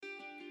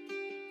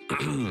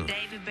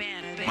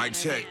Mic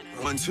check.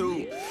 1,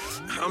 2.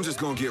 I'm just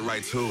gonna get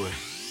right to it.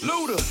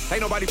 Luda.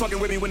 Ain't nobody fucking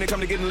with me when it come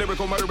to getting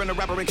lyrical, murdering a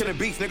rapper and killing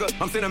beats, nigga.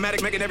 I'm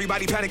cinematic, making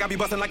everybody panic. I be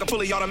busting like a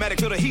fully automatic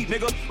to the heat,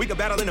 nigga. We can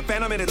battle in the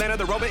Phantom in Atlanta,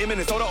 the Rover in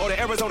Minnesota, or the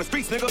Arizona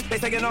streets, nigga. They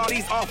taking all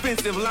these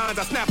offensive lines.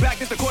 I snap back,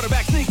 it's the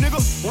quarterback sneak,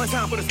 nigga. One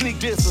time for the sneak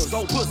dissers.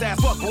 Old puss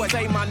ass fuck boy,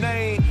 say my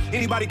name.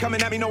 Anybody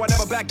coming at me know I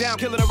never back down.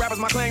 Killing the rappers,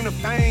 my claim to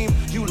fame.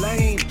 You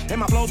lame.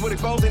 And my flows would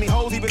expose any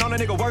hoes, even on a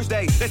nigga worst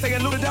day. They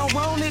saying Luda don't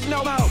want it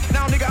no more.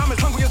 Now nigga, I'm as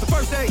hungry as the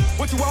first day.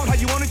 What you want, how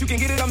you want it, you can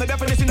get it. I'm the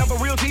definition of a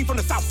real G from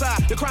the south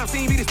side. The crime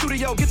scene be the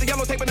studio, get the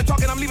yellow tape and the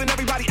talking, I'm leaving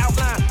everybody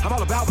outline. I'm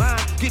all about mine.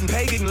 Getting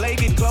paid, getting laid,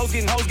 getting clothes,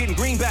 getting hoes, getting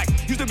greenback.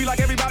 Used to be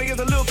like everybody as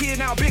a little kid,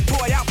 now big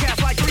boy,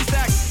 outcast like 3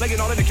 stacks. Laying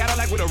all in the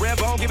Cadillac with a red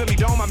bone, giving me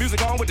dome, my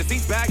music on with the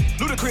seats back.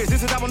 Ludacris,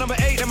 this is album number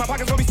 8, and my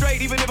pockets gonna be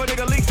straight, even if a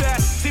nigga leaks that.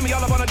 See me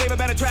all up on a David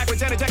Banner track with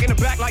Janet Jack in the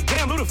back, like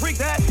damn, Luda freak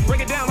that.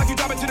 Break it down like you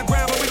drop it to the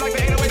ground, but we like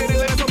the 808 and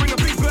Atlanta, so bring the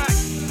beat back.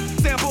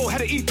 Sample, had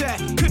to eat that.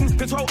 Couldn't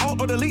control,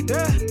 alt, or delete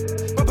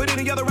that. But put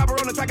any other rapper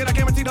on the track and I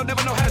guarantee they'll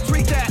never know how to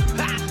treat that.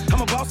 Ha! I'm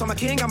a boss, I'm a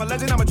king, I'm a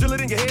legend, I'ma drill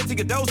it in your head till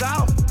you doze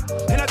out.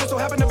 And I just so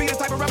happen to be the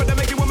type of rapper that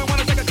make you women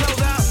wanna take her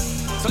clothes out.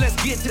 So let's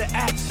get to the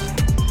action,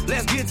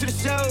 let's get to the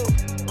show.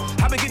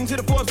 I've been getting to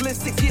the Forbes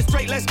list 6 years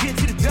straight, let's get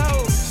to the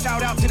dough.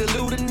 Shout out to the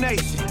Luda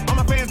Nation, all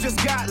my fans just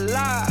got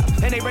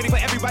live. And they ready for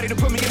everybody to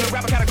put me in the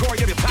rapper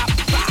category of your top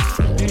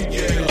 5.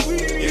 Yeah.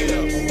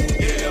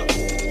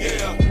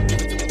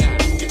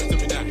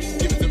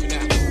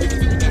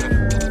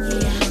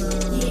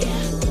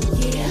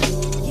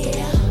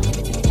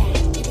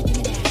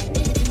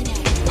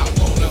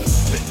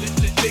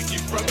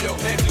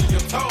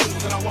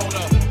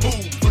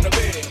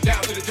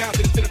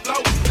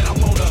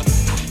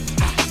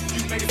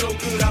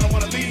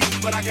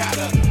 But I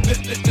gotta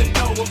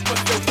know what's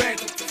your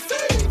fantasy.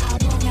 I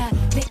wanna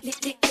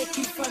lick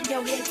you from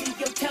your head to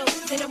your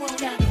toes. And I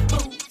wanna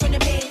move from the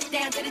bed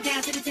down to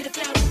the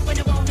floor. When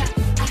I wanna,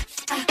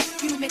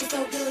 you make it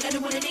so good, I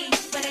don't wanna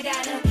leave. But I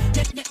gotta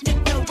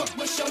know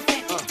what's your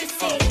fantasy.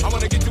 I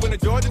wanna get you in the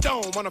Georgia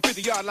Dome on a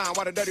 50-yard line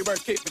while the Dirty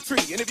Birds kick the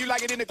tree. And if you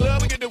like it in the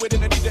club, we can do it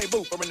in the DJ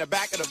booth or in the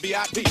back of the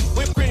VIP.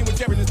 Whipped cream with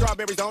cherries and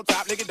strawberries on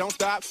top. Nigga, don't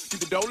stop.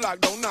 Keep the door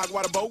locked, don't knock.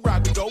 While the boat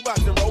rock, we go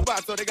box and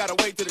robots, so they gotta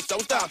wait till the show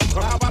stops.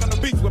 Or how about on the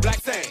beach with black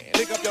sand?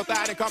 Lick up your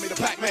thigh and call me the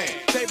Pac-Man.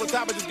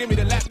 Tabletop and just give me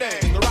the lap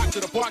dance. The rock to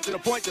the point, to the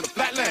point, to the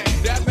flatland.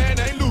 That man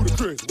ain't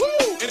Ludacris.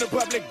 Woo! In the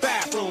public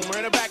bathroom or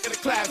in the back of the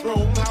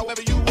classroom.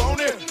 However you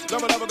want it.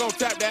 Lover gon'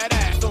 tap that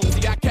ass soon.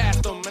 See, I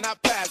cast them and I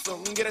pass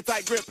them. Get a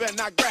tight grip and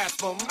I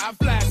grasp them. I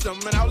flash them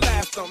and I'll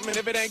last them. And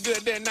if it ain't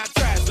good, then I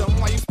trash them.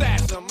 While you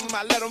stash them,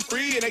 I let them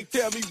free and they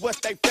tell me what's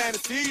they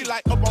fantasy.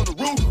 Like up on the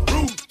roof.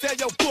 Tell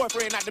your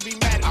boyfriend not to be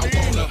mad at me.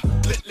 I wanna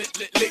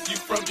lick you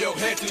from your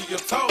head to your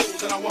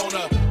toes. And I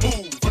wanna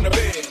move from the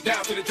bed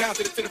down to the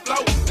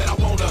floor. And I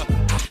wanna,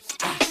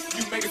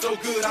 you make it so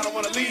good, I don't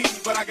wanna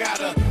leave. But I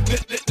gotta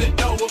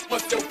know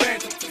what's your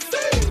fantasy.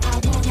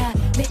 I wanna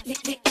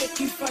lick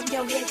you from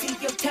your head to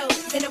your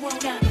toes. And I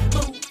wanna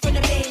move from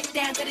the bed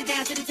down to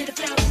the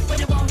floor.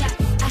 But I wanna,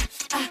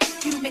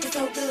 you make it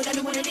so good, I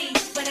don't wanna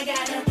leave. But I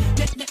gotta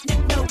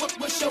know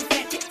what's your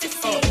fantasy.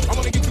 I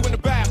wanna get you in the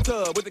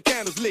bathtub with the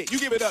candles lit. You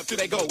give it up till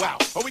they go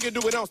out. Or we can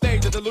do it on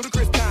stage at the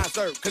Ludacris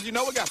concert. Cause you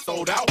know it got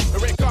sold out. The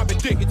red carpet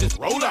dick, it just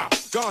roll out.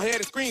 Go ahead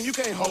and scream, you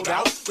can't hold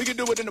out. We can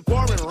do it in the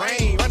pouring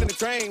rain. Running the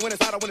train when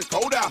it's hot or when it's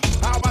cold out.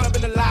 How about up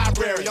in the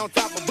library on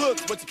top of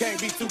books, but you can't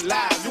be too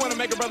loud. You wanna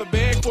make a brother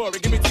beg for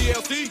it, give me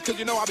TLC, cause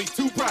you know I'll be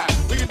too proud.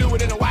 We can do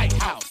it in the White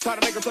House. Try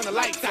to make them turn the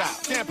lights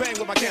out. Champagne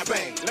with my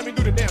campaign. Let me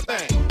do the damn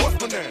thing. What's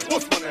my name?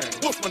 What's my name?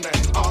 What's my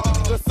name?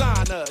 The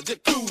sauna,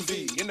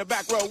 jacuzzi, in the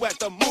back row at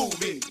the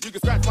movie. You can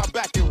scratch my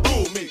back and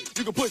rule me.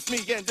 You can push me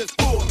and just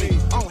pull me.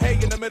 On hay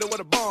in the middle of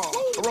the barn.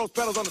 The rose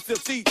petals on the silk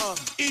seat.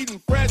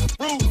 Eating fresh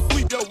fruit.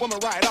 Sweep your woman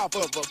right off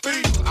of her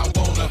feet. I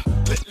wanna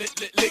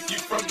lick you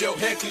from your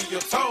head to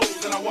your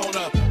toes. And I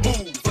wanna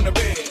move from the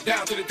bed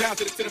down to the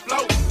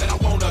floor. And I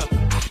wanna,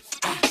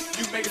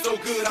 you make it so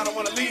good, I don't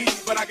wanna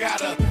leave. But I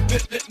gotta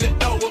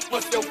know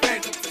what's your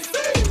fantasy.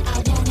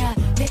 I wanna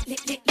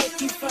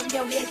lick you from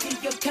your head to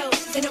your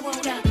toes. And I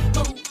wanna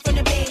move from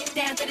the bed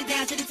down to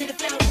the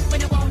floor.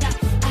 When I wanna,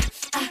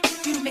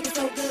 you make it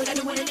so good, I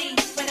don't wanna leave.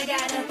 But I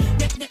gotta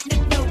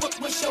know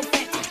what's your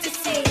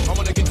fantasy. I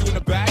wanna get you in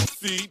the back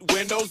seat,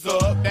 windows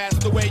up. That's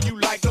the way you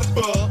like the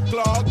fuck.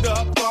 Clogged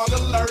up, fog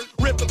alert.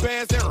 Rip the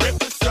pants and rip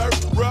the shirt.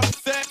 Rough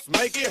sex,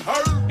 make it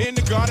hurt. In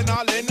the garden,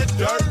 all in the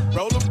dirt.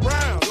 Rollin'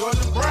 Brown,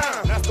 Georgia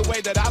Brown. That's the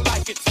way that I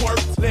like it.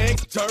 Twerk,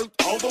 legs jerk,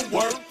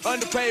 overwork.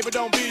 Underpaid, but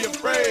don't be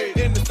afraid.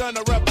 In the sun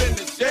or up in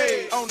the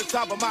shade. On the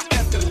top of my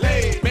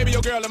Escalade. Maybe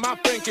your girl and my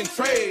friend can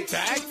trade.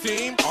 Tag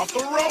team, off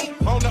the road.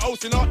 On the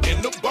ocean or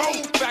in the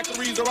boat.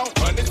 Factories are on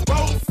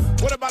unexposed.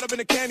 What about up in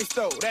the candy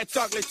store? That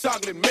chocolate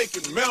make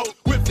it melt.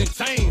 Whips and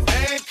chains,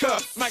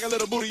 handcuffs. Smack a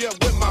little booty up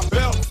with my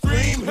belt.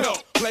 Scream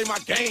help, play my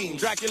game.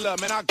 Dracula,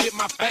 man, I'll get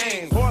my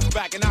fangs.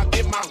 Horseback and I'll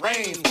get my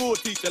reins. School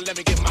teacher, let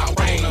me get my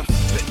reins.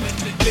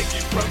 Lick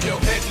you from your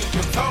head to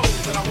your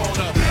toes. And I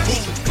wanna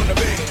move from the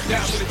bed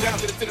down to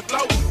the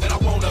floor. And I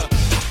wanna,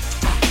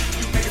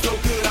 you make it so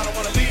good, I don't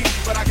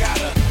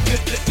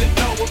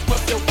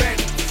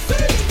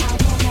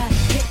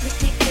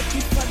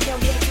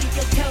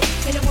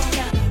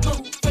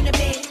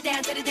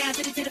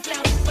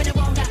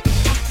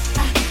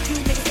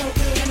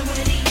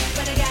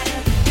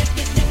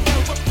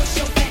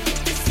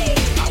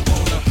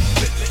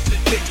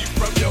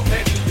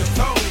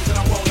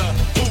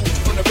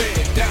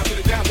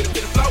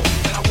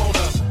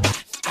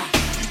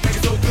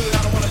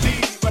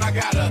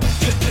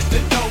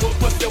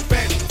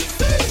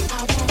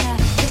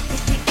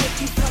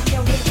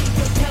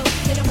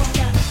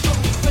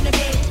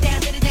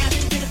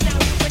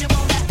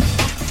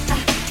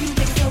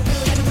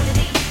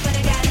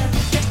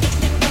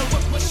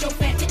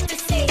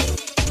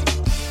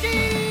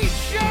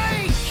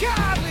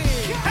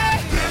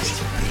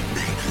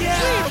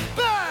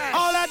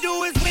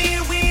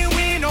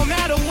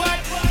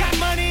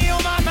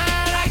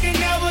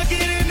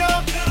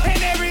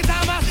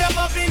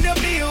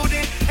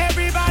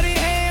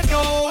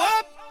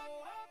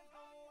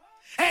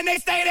And they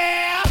stay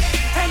there,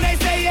 and they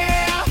say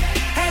yeah,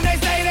 and they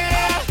stay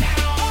there.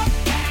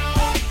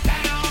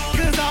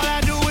 Cause all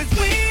I do is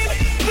win,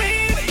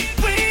 win,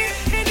 win.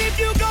 And if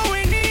you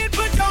going in,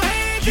 put your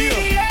hands in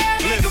the air,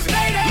 make them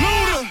stay there.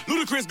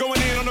 Ludacris going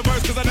in on the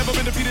verse, cause I never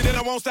been defeated and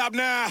I won't stop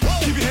now.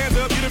 Keep your hands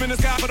up, get them in the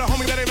sky for the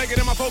homies that ain't making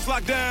it, my folks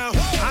locked down.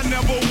 I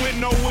never went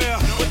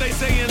nowhere, but they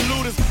saying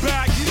Luda's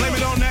back. Blame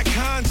it on that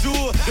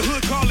contour, the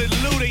hood call it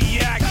Luda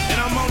Yak. And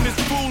I'm on this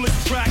foolish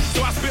track,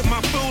 so I spit my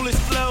foolish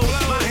flow.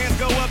 My hands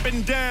go up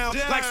and down,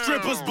 like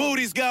strippers'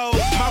 booties go.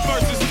 My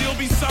verses still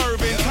be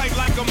serving, tight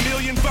like a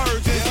million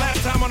virgins.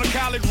 Last time on a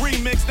college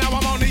remix, now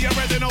I'm on the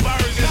original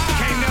version.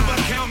 Can't never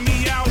count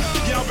me out,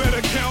 y'all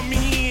better count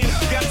me in.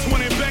 Got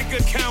 20 bank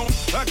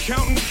accounts,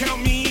 accountants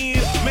count me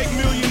in. Make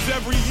millions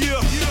every year,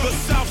 but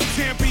South's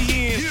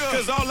champion.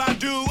 Cause all I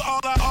do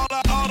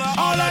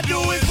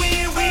is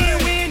win,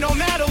 win, win, no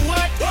matter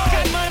what.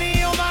 Got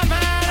money on my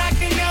mind, I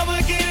can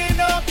never get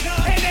enough.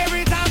 And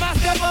every time I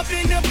step up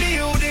in the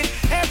building,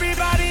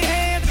 everybody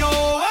hands go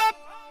up.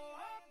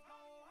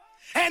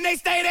 And they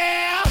stay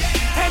there,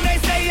 and they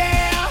say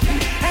yeah,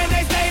 and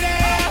they stay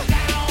there.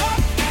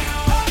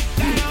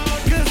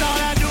 Cause all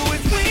I do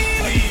is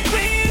win,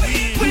 win,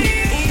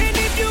 win. And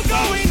if you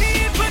going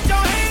in, put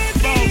your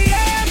hands in the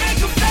air, make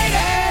them stay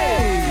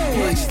there.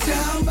 What you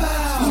talking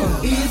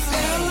about? It's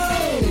L.O.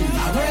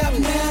 I rap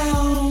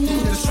now,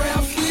 the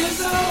strap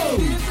is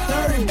old.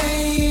 30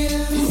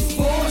 bands,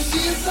 4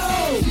 years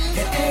old.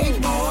 And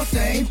 8 more,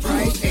 same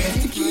price as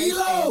the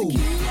kilo.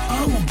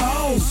 I'm a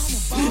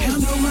boss,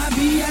 handle my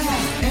B.I.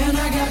 And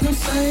I got them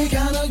same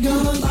kind of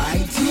guns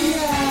like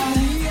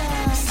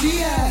T.I.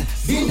 C.I.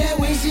 Been that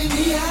way since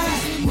me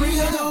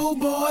real old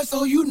boy,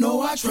 so you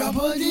know I trap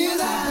a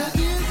design.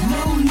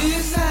 No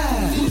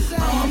lizard,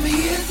 I'm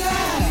his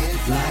eye.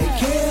 Like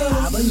hell,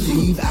 I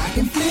believe I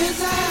can fly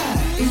high.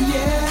 And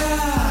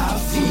yeah, I'll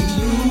see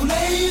you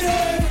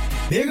later.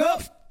 Big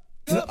up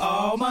to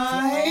all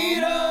my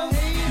haters.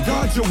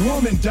 Guard your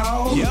woman,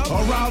 dog,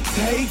 or I'll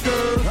take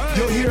her.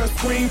 You'll hear a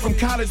scream from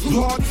College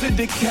Park to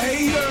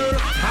Decatur.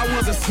 I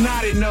was a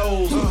snotty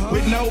nose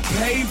with no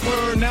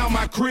paper. Now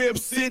my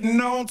crib's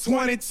sitting on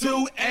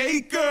 22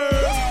 acres.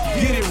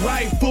 Get it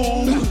right,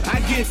 fool.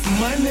 I get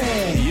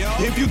money.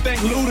 If you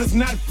think Luda's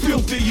not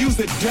filthy, use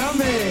a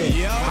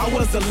dummy. I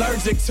was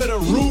allergic to the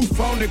roof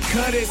on the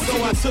cutty,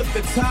 so I took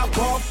the top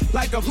off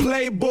like a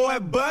Playboy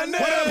bunny.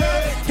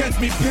 Catch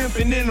me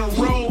pimping in a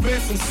robe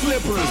and some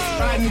slippers,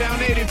 riding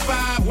down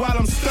 85 while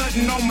I'm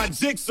stunting on my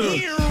jigsaw.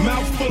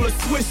 Mouth full of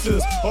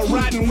swishers, or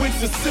riding with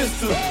your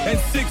sister. And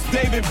 6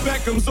 David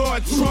Beckhams or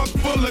a trunk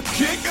full of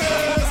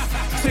kickers.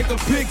 Take a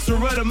picture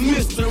of the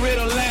mister,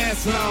 it'll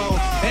last long.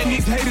 And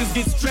these haters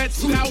get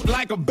stretched out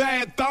like a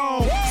bad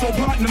thong. So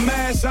partner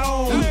mash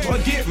on, or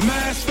get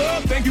mashed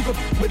up. Thank you for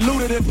with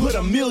Luda that put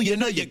 $1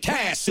 million of your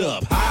cash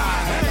up.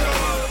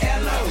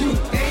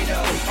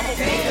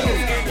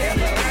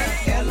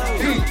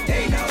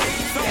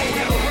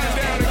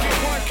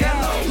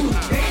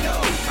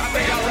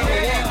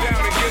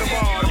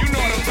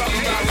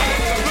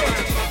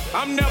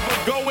 I'm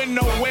never going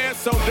nowhere,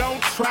 so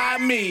don't try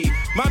me.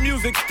 My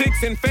music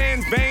sticks in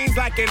fans' veins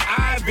like an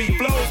ivy.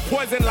 Flows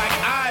poison like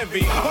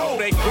ivy. Oh,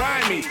 they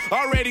grimy.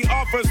 Already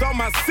offers on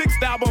my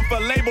 6th album for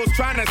labels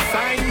trying to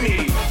sign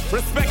me.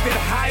 Respected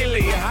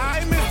highly.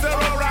 Hi, Mr.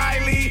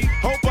 O'Reilly.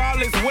 Hope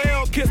all is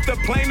well. Kiss the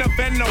plaintiff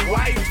and the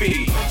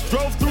wifey.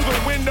 Drove through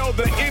the window,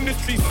 the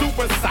industry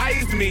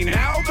supersized me.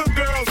 Now the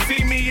girls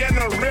see me in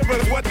the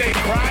rivers, what they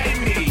cry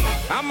me.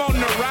 I'm on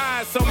the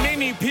rise, so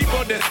many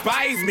people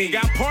despise me.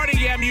 Got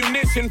party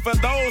ammunition for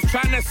those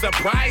trying to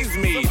surprise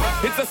me.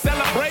 It's a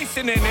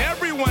celebration and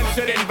everyone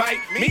should invite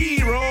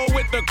me. Roll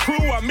with the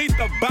crew or meet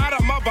the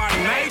bottom of our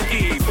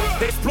Nikes.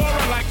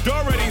 Explorer like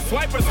Dorothy,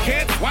 swipers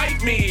can't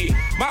swipe me.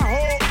 My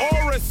whole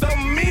aura's so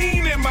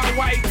mean in my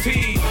white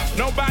tee.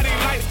 Nobody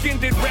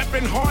light-skinned it,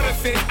 reppin' harder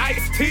than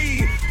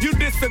Ice-T. You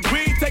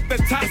disagree, take the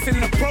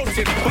Tyson approach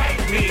and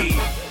bite me.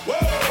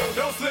 Whoa,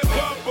 don't slip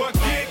up or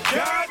get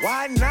cut.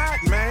 Why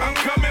not, man? I'm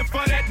coming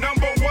for that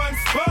 #1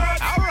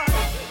 spot. All right.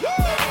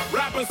 Woo.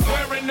 Rappers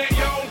swearing they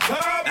own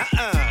tough.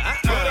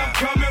 But I'm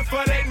coming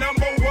for that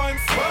 #1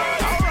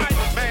 spot. All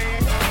right,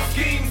 man.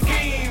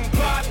 Scheme,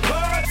 plot.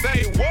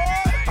 Say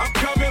what? I'm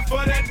coming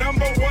for that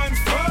 #1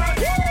 spot.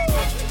 Woo.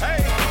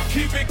 Hey,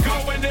 keep it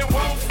going, it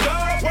won't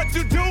stop. What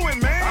you doing,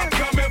 man? I'm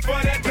coming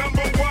for that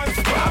 #1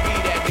 spot. I be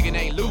that nigga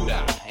named Luda,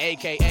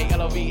 a.k.a.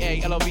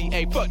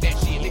 L-O-V-A. Fuck that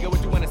shit, nigga,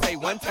 what you wanna say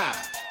one time?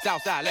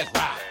 Southside, let's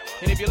ride.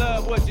 And if you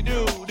love what you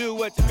do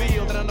what you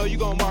feel, then I know you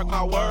gon' mark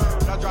my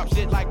word. I drop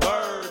shit like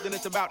birds, and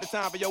it's about the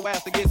time for your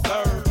ass to get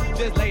served.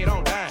 Just lay it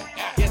on down,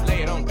 just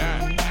lay it on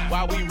down.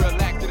 While we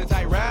relax to the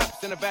tight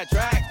raps and the fat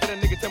tracks, to the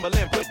nigga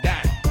Timberland put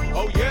down.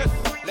 Oh yes,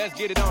 let's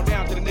get it on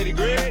down to the nitty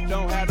gritty.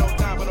 Don't have no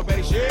time for no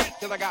petty shit,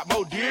 cause I got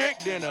more dick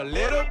than a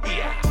little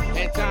bit.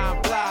 And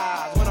time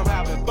flies when I'm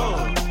having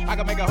fun. I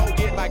can make a hoe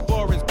get like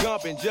Forrest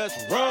Gump and just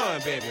run,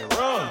 baby,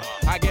 run.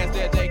 I guess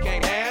that they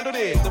can't handle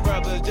this. The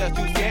brothers just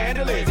too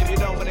scandalous. If you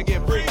don't wanna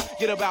get free,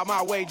 get about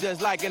my way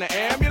just like in an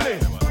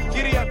ambulance.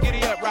 Giddy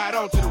up, right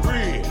on to the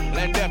rear.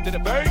 Land left to the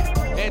bird.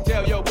 and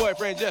tell your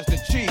boyfriend just to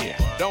chill.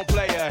 Don't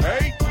play a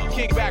hate.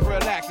 Kick back,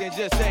 relax, and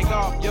just take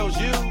off your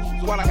shoes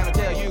while I gotta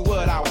tell you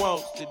what I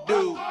want to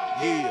do.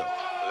 Yeah.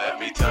 Let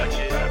me touch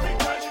it.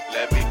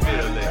 Let me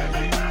feel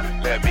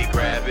it. Let me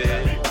grab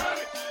it.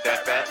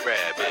 That fat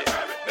rabbit.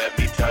 Let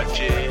me touch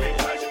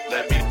it.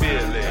 Let me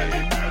feel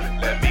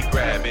it. Let me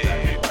grab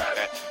it.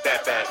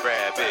 That fat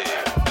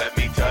rabbit. Let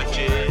me touch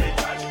it.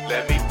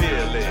 Let me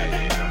feel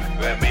it.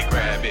 Let me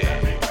grab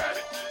it.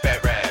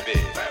 Fat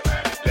rabbit.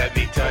 Let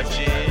me touch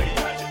it.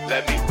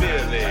 Let me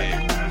feel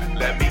it.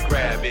 Let me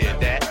grab it.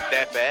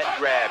 That fat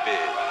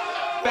rabbit.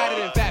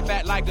 Fatter than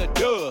fat like a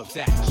dove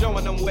sack.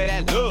 Showing them where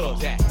that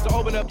love's at. So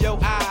open up your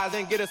eyes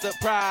and get a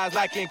surprise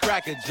like in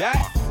Cracker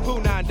Jack. Pooh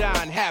 9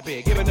 down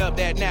happy, giving up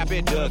that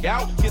nappy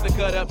dugout. Get the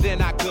cut up,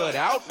 then I cut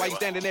out. While you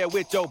standing there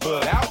with your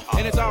butt out.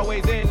 And it's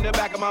always in the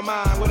back of my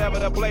mind. Whatever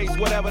the place,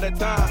 whatever the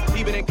time.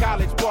 Even in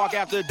College Park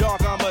after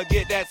dark, I'ma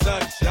get that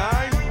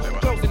sunshine.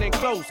 Closer than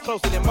close,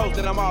 closer than most,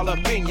 and I'm all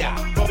up in ya.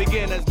 For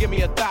beginners, give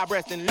me a thigh,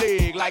 breast, and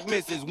leg like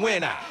Mrs.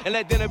 Winner. And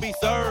let dinner be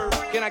served.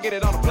 Can I get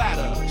it on a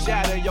platter?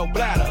 Shatter your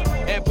bladder.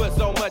 And put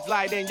so much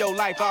light in your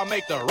life, I'll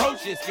make the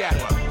roaches scatter.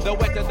 The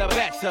wetter, the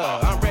better.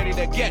 I'm ready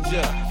to get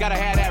ya. Gotta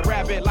have that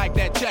rabbit like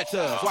that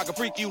cheddar, so I can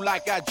freak you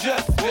like I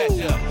just met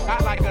ya.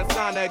 I like a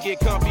sauna, get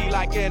comfy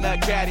like in a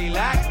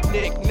Cadillac.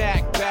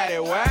 Knick-knack,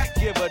 patty-whack,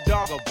 give a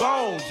dog a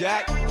bone,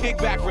 Jack. Kick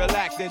back,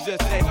 relax, and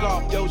just take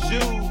off your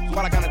shoes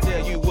while I gotta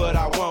tell you what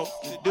I want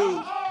to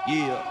do.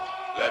 Yeah.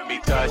 Let me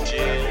touch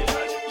it.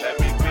 Let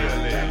me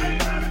feel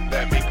it.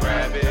 Let me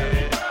grab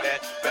it.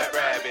 That fat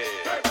rabbit.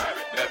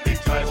 Let me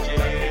touch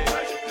it.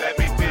 Let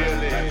me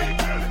feel it.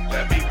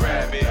 Let me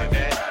grab it.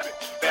 That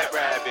fat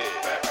rabbit.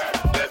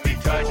 Let me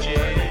touch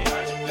it.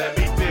 Let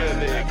me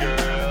feel it,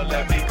 girl.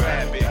 Let me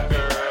grab it,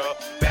 girl.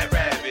 Fat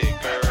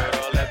rabbit,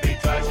 girl. Let me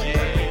touch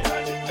it.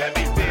 Let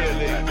me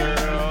feel it,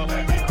 girl.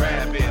 Let me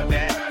grab it.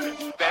 That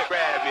fat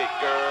rabbit,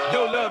 girl.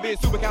 Your love is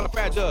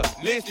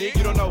supercalifragilistic.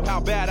 You don't know how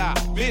bad I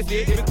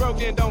visit. If it's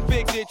broken, don't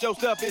fix it. Your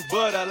stuff is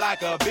butter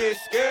like a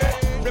biscuit.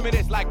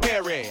 Reminisce like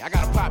Perry. I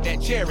gotta pop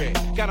that cherry.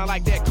 Kinda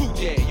like that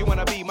coochie. You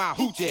wanna be my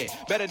hoochie.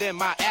 Better than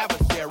my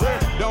adversary.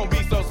 Don't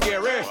be so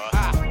scary.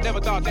 I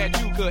never thought that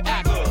you could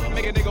act up.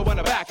 Make a nigga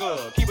wanna back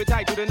up. Keep it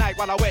tight through the night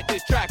while I wet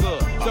this track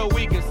up. So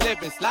we can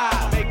slip and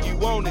slide. Make you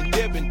wanna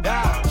dip and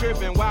dive.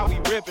 Tripping while we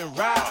rip and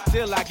ride.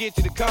 Till I get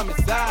you to come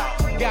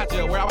inside. Got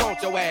you where I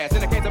want your ass.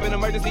 In the case of an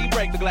emergency,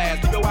 break the glass.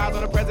 Keep your eyes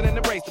on the president and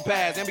embrace the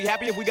past. And be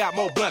happy if we got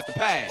more blunts to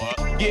pass.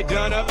 Get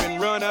done up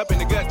and run up. And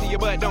the guts to your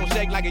butt don't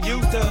shake like it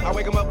used to. I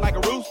wake 'em up like a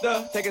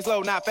rooster. Take it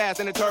slow, not fast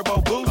in the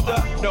turbo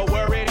booster. No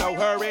worry, no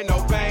hurry,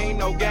 no pain,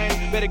 no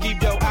gain. Better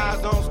keep your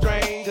eyes on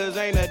strain. Cause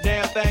ain't a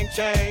damn thing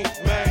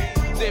changed,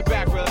 man. Sit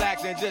back,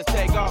 relax, and just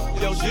take off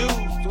your shoes.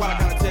 So I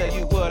gotta tell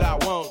you what I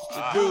want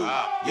to do.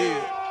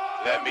 Yeah.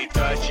 Let me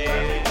touch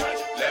it.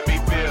 Let me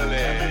feel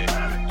it.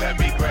 Let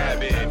me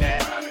grab it.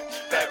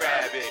 That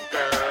rabbit,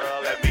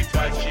 girl. Let me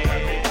touch it.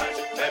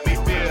 Let me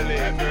feel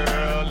it,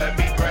 girl. Let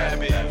me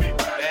grab it.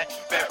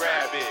 That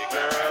rabbit,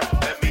 girl.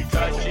 Let me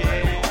touch it.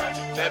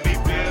 Let me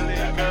feel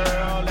it,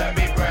 girl. Let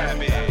me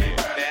grab it.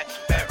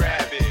 That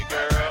rabbit,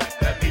 girl.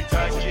 Let me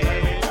touch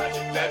it.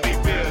 Let me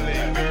feel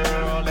it,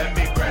 girl. Let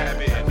me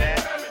grab it.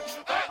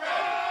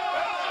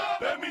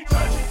 Let me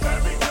touch it. Let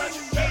me touch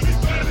it. Let me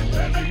feel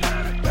it.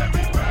 Let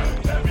me grab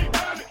it. Let me grab it. Let me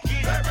grab it.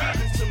 That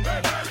rabbit,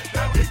 somebody.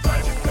 Let me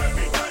touch it. Let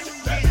me touch it.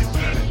 Let me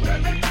feel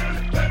it.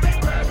 Let me feel it. Let me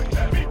grab it.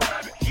 Let me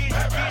grab it.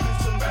 That rabbit,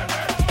 somebody.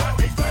 Let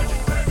me touch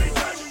it. Let me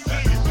touch it.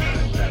 Let me feel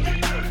it.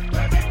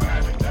 Let me feel it. Let me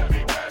grab it. Let me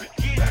grab it.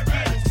 That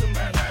rabbit,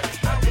 somebody.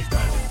 Let me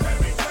touch it. Let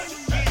me touch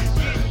it. Let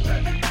me feel it.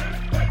 Let me feel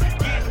it.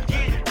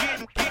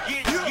 Let me grab it.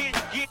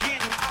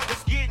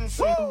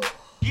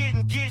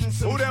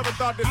 Who ever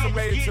thought this would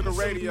made it to the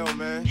radio,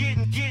 man?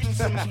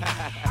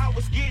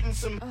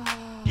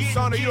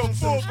 Shauna, you a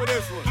fool for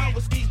this one.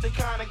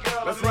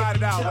 Let's ride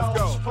it out. Let's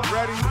go.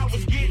 Ready?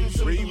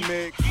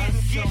 Remix.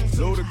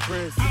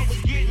 Ludacris.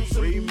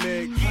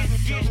 Remix.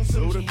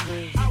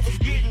 Ludacris.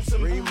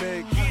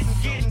 Remix.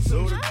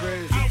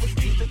 Ludacris.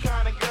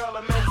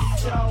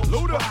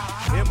 Luda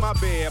in my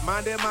bed,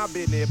 minding my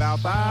business. About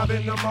 5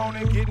 in the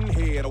morning, getting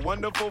head. A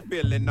wonderful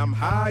feeling. I'm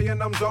high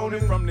and I'm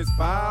zoning from this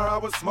fire I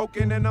was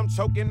smoking, and I'm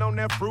choking on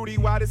that fruity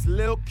while this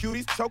little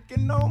cutie's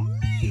choking on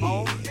me.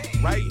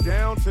 Right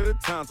down to the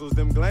tonsils.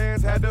 Them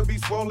glands had to be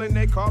swollen.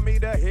 They call me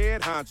the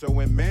head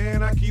honcho, and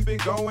man, I keep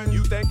it going.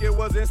 You think it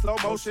was in slow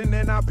motion,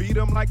 and I beat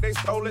them like they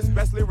stole it,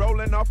 especially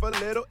rolling off a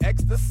little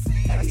ecstasy.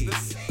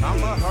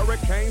 I'm a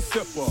hurricane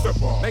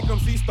sipper. Make them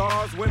see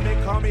stars when they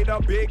call me the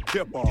Big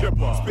Dipper.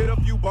 Spit a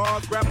few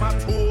bars, grab my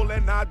tool,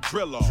 and I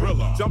drill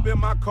 'em. Jump in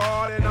my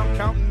car, and I'm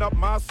counting up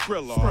my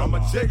Skrilla. I'm a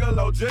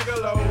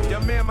gigolo.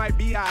 Your man might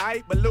be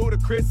aight, but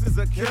Ludacris is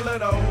a killer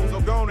though.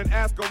 So go on and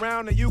ask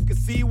around, and you can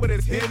see what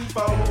it's hitting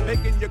for.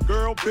 Making your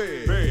girl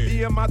big.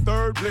 Me and my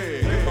third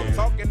leg. If I'm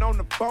talking on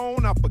the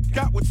phone, I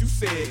forgot what you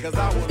said, cause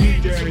I was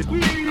dirty.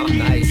 I'm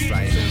nice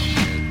right now.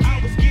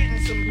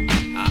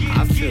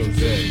 I feel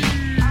good.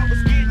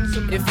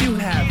 If you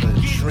have a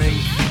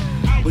drink,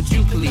 would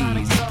you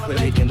please put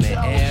it in the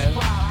air?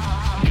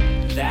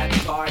 That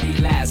part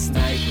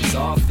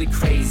awfully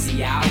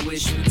crazy. I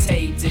wish we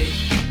taped it.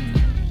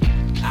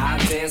 I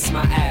danced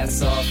my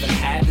ass off and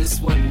had this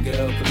one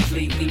girl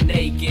completely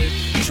naked.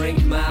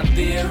 Drink my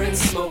beer and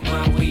smoke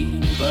my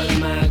weed, but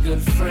my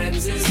good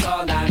friends is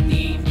all I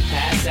need.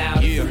 Pass out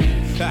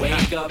at 3,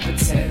 wake up at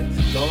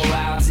 10, go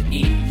out to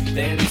eat,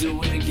 then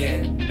do it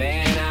again.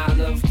 Man, I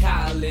love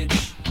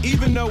college.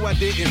 Even though I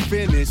didn't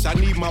finish, I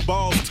need my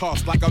balls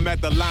tossed like I'm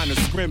at the line of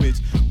scrimmage.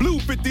 Blue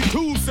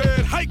 52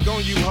 said, hike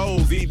on you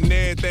hoes, eating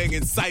everything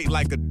in sight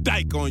like a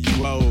dyke on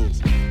you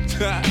hoes.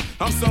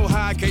 I'm so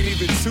high I can't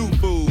even chew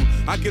food.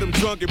 I get them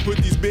drunk and put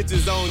these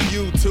bitches on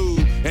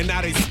YouTube, and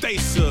now they stay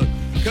shook.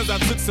 Cause I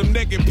took some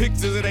naked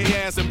pictures of they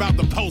ass and about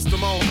to post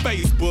them on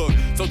Facebook.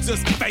 So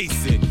just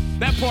face it,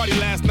 that party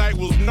last night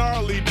was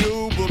gnarly,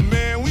 dude, but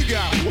man, we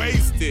got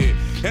wasted.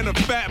 And a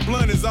fat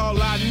blunt is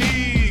all I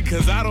need,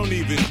 cause I don't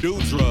even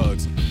do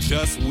drugs,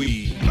 just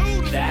weed.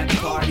 That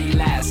party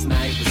last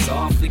night was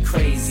awfully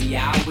crazy.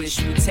 I wish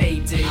we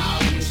taped it.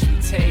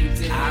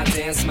 I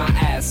danced my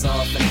ass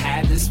off and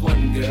had this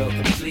one girl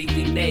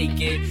completely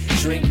naked.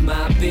 Drink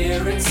my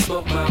beer and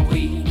smoke my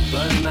weed,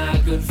 but my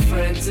good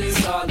friends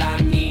is all I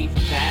need.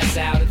 Pass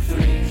out at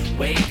 3,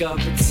 wake up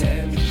at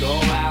 10, go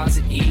out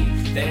to eat,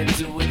 then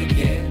do it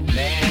again.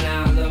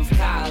 Man, I love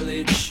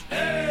college.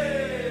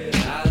 Hey.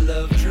 I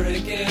love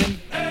drinking.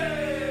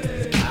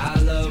 Hey. I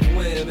love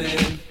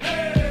women.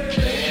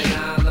 Man,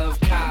 I love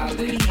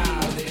college.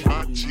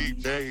 My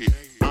chick bad,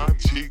 my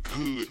chick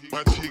good,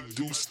 my chick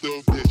do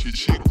stuff that your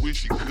chick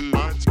wish she could.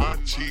 My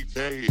chick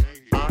bad,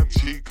 my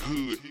chick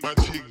good, my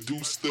chick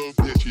do stuff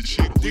that your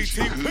chick wish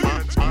she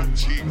could. My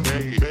chick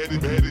bad,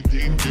 better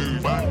than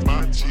dirt.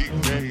 My chick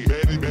bad,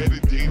 better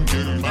than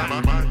dirt.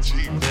 My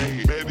chick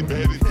bad, better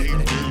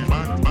than dirt.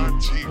 My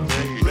chick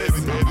bad,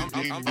 better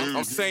than dirt.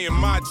 I'm saying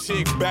my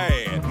chick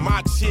bad,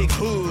 my chick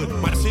hood,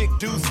 my chick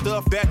do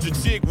stuff that your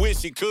chick wish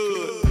she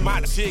could.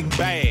 My chick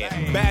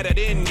bad, badder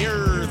than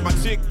yours. My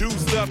chick do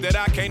stuff that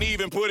I can't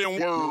even put in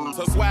words.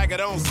 Her swagger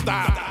don't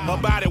stop, her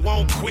body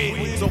won't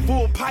quit. So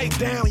full pipe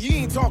down, you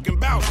ain't talking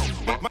about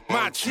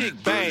my chick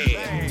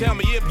bad. Tell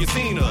me if you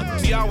seen her.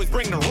 She always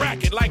bring the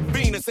racket like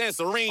Venus and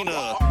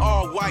Serena.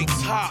 All white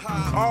top,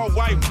 all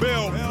white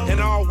belt, and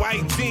all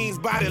white jeans,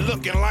 body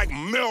looking like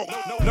milk.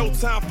 No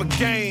time for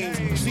games,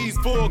 she's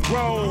full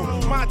grown.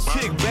 My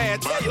chick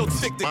bad, tell your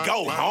chick to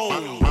go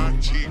home. My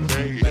chick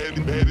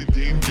bad, better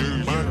than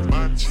dirt.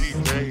 My chick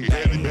bad,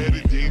 better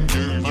than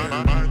dirt.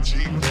 My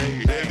chick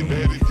bad,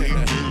 better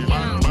than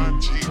dirt. My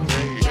chick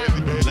bad,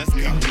 better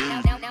than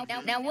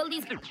dirt. Now will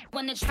these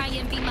wanna try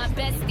and be my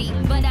bestie,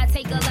 but I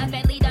take a left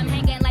and leave them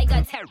hanging like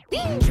a turkey.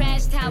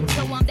 Trash talk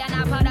to them, then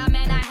I put them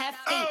in a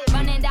hefty.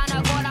 Running down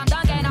the court, I'm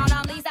dunking on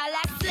them, Lisa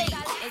Leslie.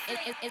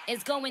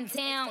 It's going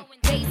down.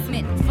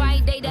 Basement,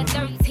 Friday the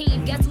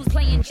 13th. Guess who's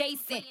playing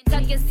Jason?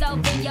 Tuck yourself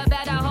in, you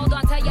better hold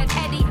on to your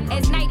teddy.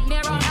 It's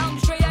Nightmare on Elm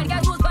Street, and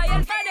guess who's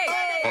playing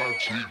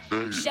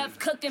Freddy? Chef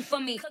cooking for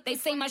me. They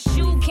say my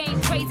shoe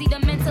came crazy. The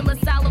mental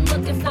asylum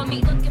looking for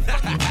me.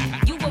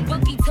 You a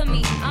rookie to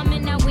me. I'm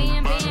in that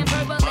wham bam,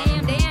 verbal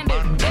lamb, damn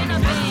it. Been a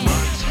band.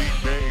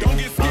 Don't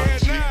get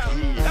scared now.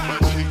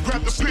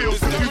 Grab the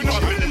pills and we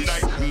poppin'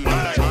 tonight.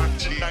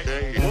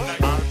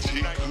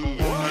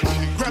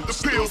 Grab the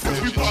pills and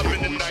we poppin'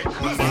 tonight.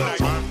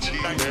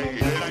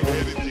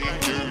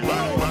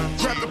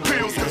 Grab the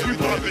pills and we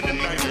poppin'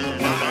 tonight.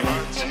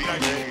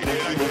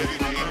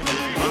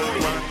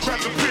 Grab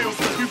the pills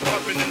and we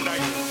poppin'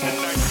 tonight.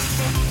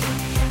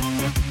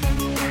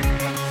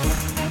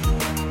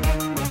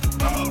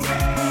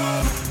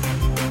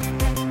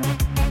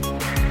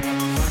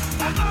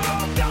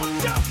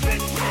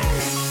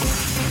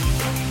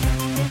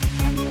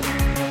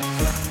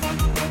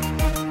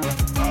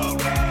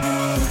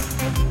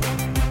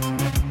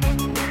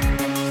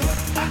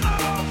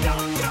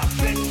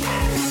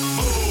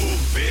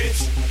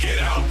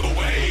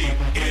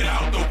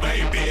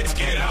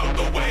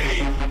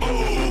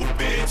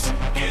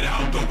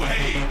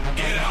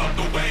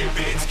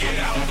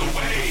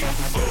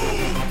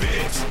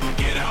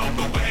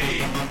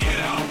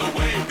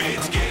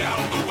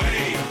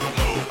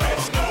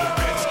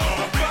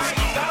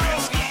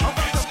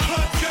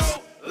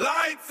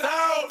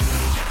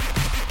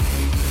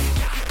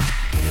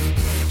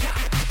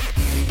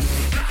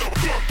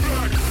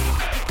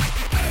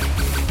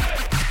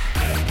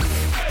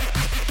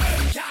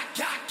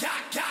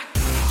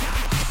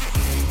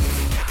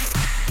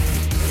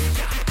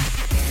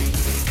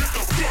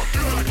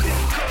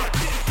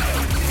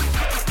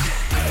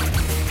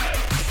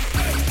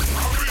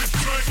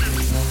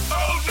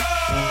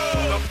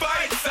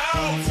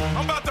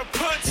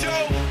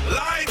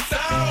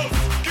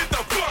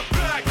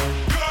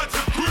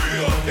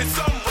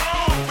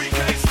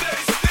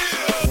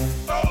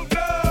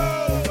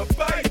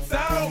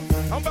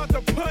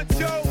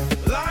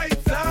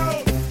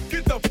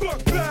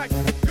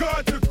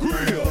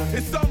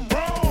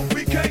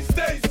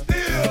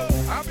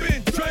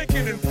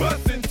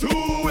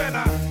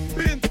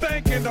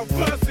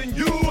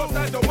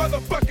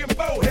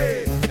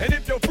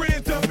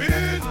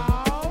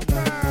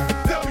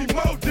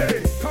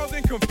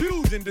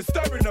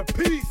 Disturbing the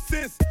peace,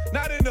 sis.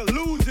 Not in the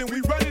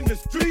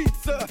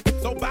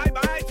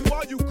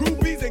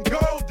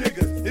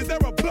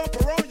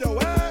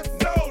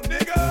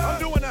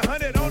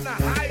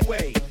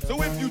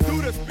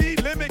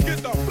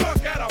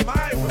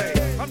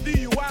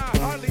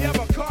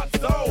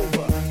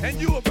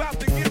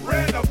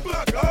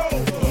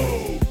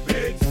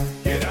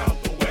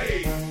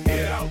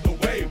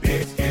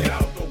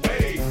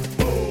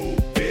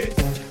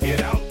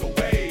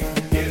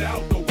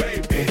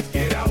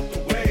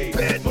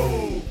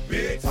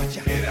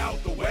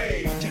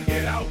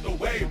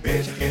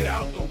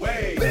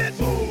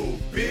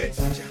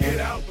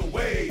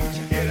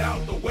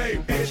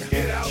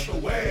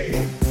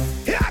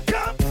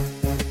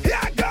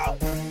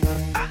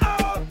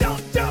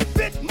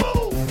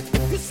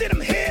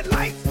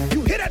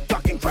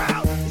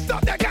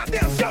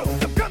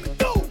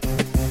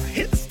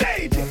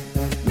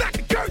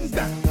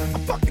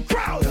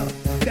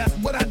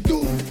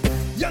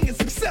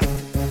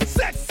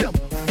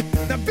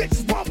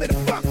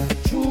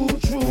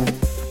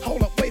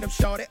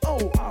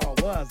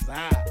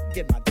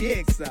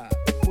exile.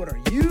 What are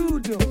you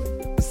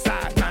doing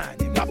besides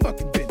minding my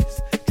fucking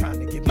business? Trying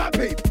to get my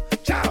paper,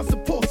 child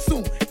support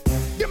soon.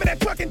 Give me that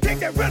truck and take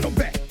that rental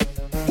back.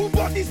 Who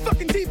bought these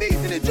fucking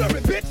TVs in the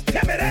jury, bitch?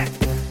 Tell me that.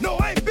 No,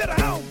 I ain't bitter, I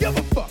don't give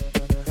a fuck.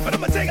 But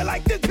I'ma take it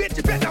like this, bitch.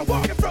 You better not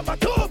walk in front of my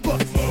tour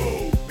books.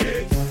 Move,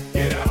 bitch,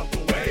 get out the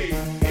way.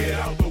 Get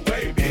out the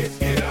way, bitch,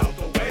 get out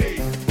the way.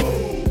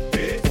 Move,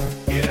 bitch,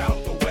 get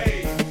out the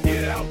way.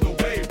 Get out the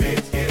way,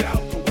 bitch, get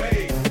out the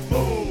way.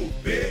 Move,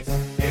 bitch,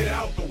 get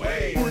out the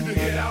way.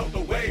 Get out the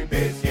way,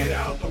 bitch, get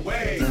out the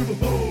way.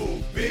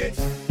 Move, bitch,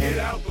 get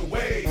out the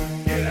way.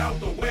 Get out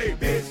the way,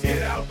 bitch,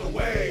 get out the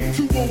way.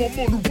 2-0, I'm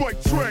on the right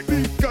track.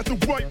 Got the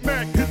right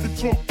Mac. Hit the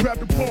trunk, grab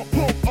the pump.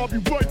 I'll be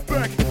right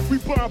back. We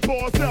buying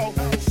bars out,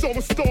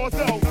 showing stars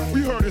out.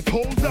 We heard his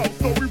hoes out,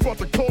 so we brought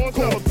the cars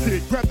out.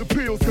 Grab the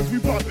pills, cause we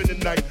poppin'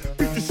 tonight.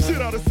 Beat the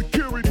shit out of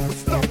security for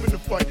stopping the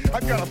fight. I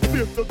got a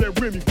fifth of that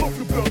Remy, fuck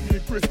the Belgian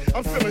and Chris.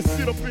 I'm selling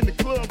shit up in the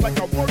club like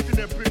I work in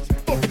that bitch.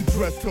 Fuck the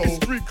dress code. It's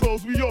street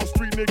clothes, we all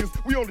street niggas.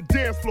 We on the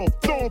dance floor,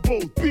 throwing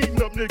bows,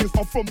 beating up niggas.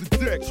 I'm from the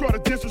deck, try to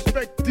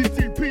disrespect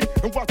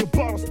DTP and watch the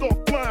bottle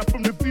start flying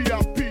from the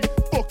VIP.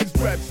 Fuck this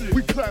rap shit,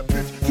 we clap,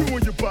 bitch, you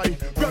and your body.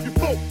 Grab your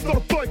phone, start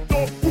a fight,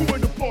 dog,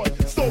 ruin the party.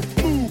 So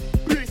move,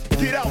 bitch,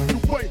 get out the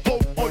way, ho.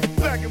 All you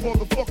faggot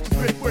motherfuckers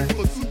make way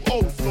for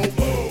 2-0, so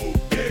Move,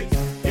 bitch,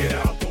 get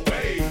out the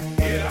way.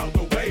 Get out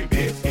the way,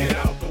 bitch, get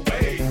out the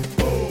way.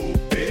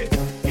 Move,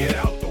 bitch, get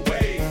out the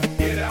way.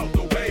 Get out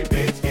the way,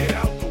 bitch, get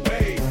out the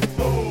way.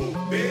 Move,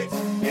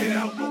 bitch, get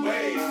out the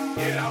way.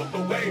 Get out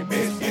the way,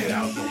 bitch, get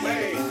out the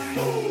way.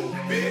 Move,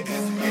 bitch,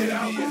 get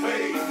out the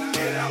way.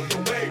 Get out the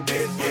way,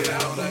 bitch, get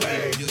out the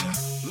way.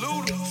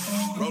 Luda,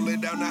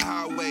 rolling down the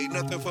highway.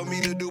 Nothing for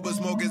me to do but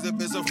smoke as if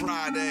it's a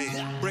Friday.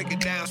 Break it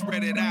down,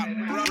 spread it out.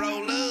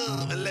 Roll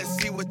up, and let's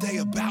see what they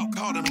about.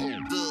 Call them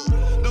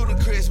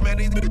Ludacris, man,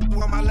 these bitches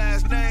want my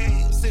last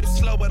name. Sip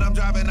slow, but I'm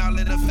driving all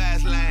in the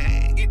fast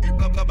lane. Get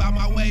up about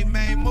my way,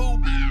 man, move.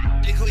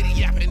 They quit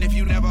yapping if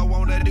you never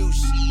wanna do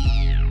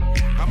shit.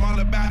 I'm all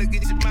about it,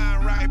 get your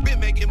mind right. Been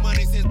making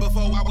money since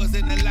before I was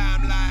in the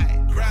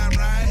limelight. Grind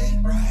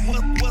right,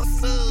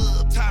 what's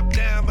up? Top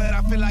down, but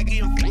I feel like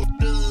getting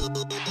fucked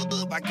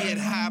up. I get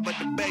high, but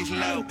the bass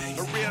low.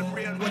 A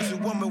real, what your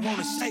woman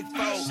wanna shake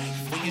for?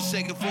 When you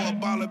shake it for a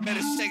baller,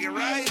 better shake it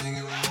right.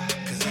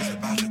 Cause it's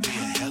about to be a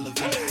hell of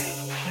a night.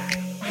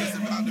 It's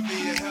about to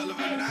be a hell of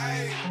a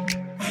night.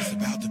 It's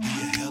about to be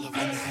a hell of a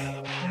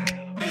night.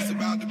 It's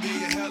about to be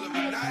a hell of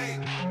a night.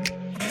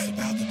 It's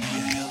about to be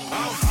a hell of a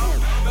night.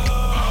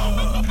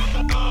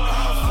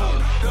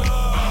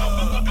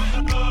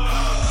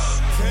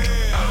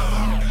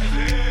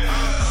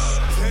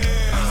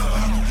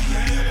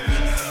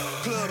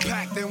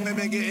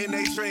 Women getting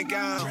they drink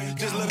on.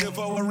 Just looking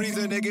for a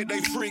reason to get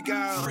they freak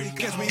on.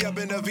 Catch me up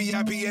in the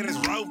VIP and it's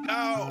roped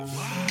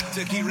off.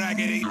 To keep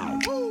raggedy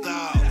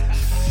off.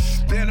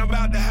 Then I'm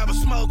about to have a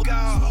smoke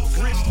off.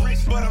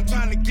 Rich, but I'm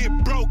trying to get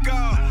broke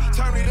off.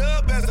 Turn it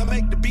up as I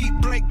make the beat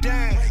break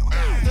down.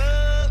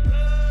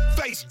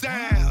 Face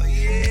down,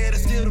 yeah,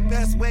 that's still the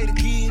best way to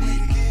get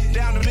it.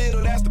 Down the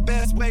middle, that's the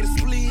best way to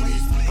split.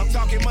 I'm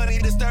talking money,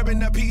 disturbing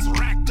the peace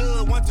racked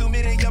up. 1 too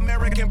many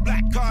American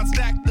black cards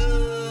stacked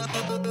up.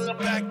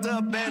 Backed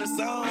up and it's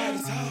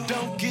on.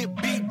 Don't get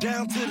beat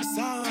down to the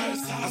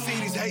songs. I see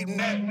these hating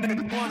that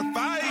niggas wanna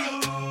fight.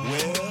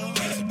 Well,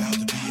 it's about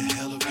to be a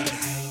hell of a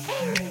night.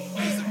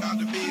 It's about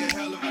to be a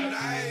hell of a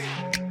night.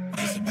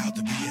 It's about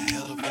to be a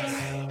hell of a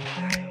night.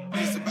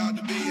 It's about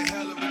to be a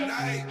hell of a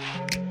night.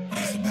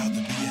 It's about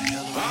to be a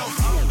hell of a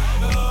night.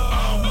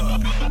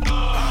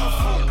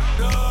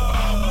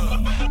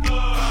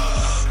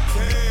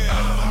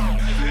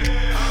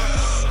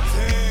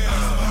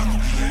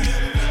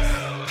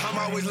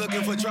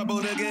 Looking for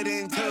trouble to get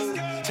into.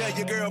 Tell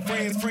your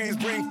girlfriends, friends,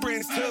 bring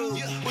friends too.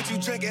 What you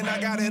drinking? I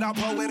got it, I'll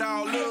pour it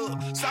all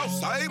up.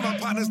 Southside, my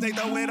partners, they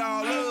throw it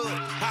all up.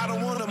 I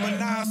don't want a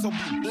menage, so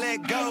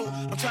let go.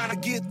 I'm trying to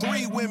get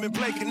 3 women,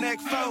 play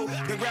Connect 4.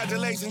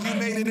 Congratulations, you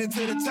made it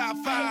into the top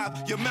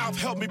 5. Your mouth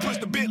helped me push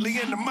the Bentley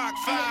in the Mach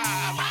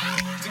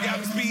 5. You got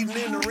me speeding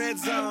in the red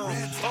zone.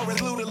 Or as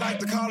Luda like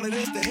to call it,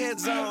 it's the head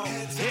zone.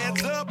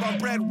 Heads up, I'm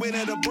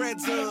breadwinner, the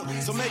bread's up.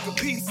 So make a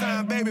peace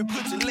sign, baby,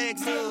 put your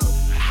legs up.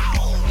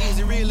 Is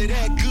it really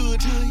that good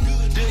to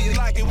you? Do you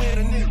like it when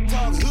a nigga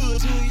talks hood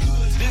to you?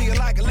 Do you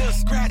like a little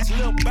scratch, a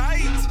little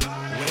bite?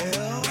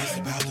 Well, it's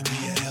about to be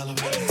a hell of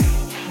a night.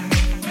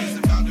 It's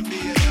about to be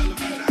a hell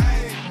of a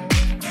night.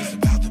 It's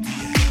about to be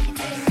a hell of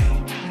a night.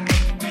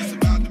 It's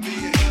about to be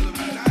a hell of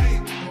a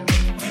night.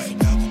 It's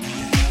about to be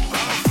a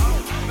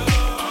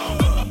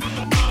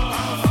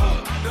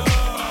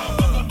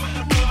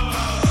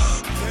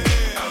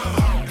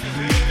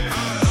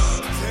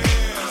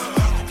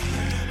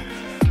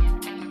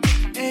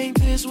Ain't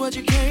this what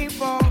you came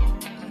for?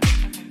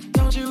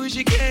 Don't you wish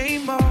you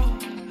came more?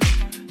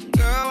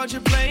 Girl, what you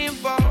playing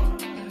for?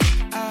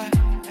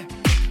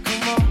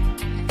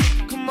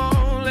 Come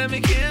on, let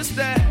me kiss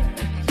that.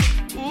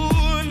 Ooh,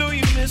 I know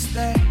you missed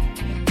that.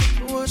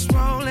 What's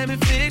wrong? Let me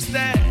fix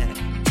that.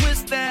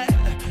 Twist that.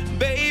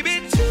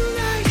 Baby,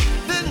 tonight,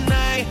 the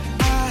night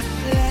I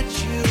let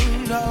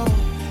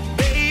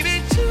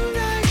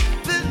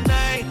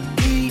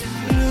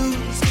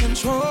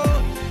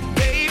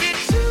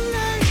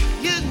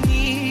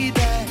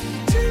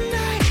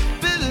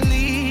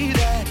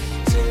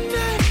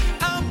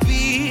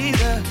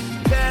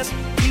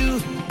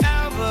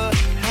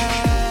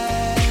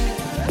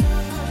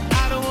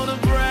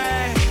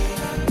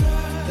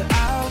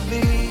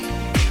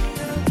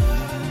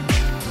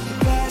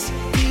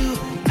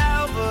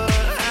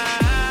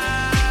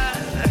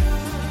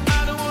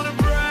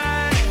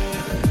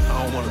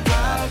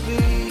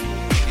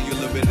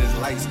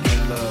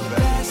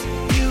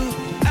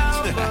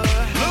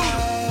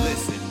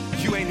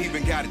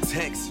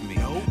text me.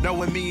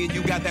 Knowing me and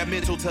you got that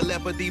mental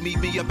telepathy, meet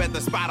me up at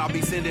the spot, I'll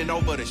be sending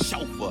over the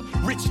chauffeur.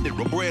 Rich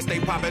nigga, bread stay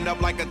popping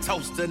up like a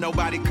toaster.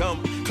 Nobody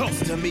come close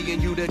to me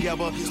and you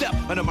together. Step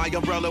under my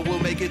umbrella, we'll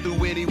make it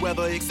through any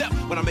weather, except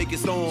when I make it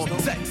storm.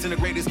 Sex in the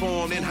greatest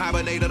form, then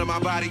hibernate under my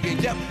body.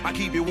 And yep, I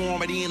keep it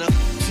warm at the end of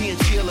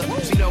chinchilla.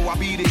 She know I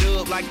beat it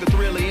up like the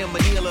Thriller in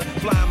Manila.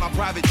 Flying my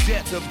private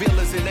jet to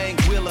villas in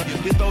Anguilla.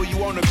 Then throw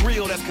you on the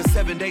grill, that's cause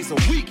 7 days a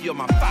week you're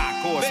my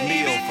 5-course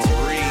meal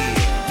for real.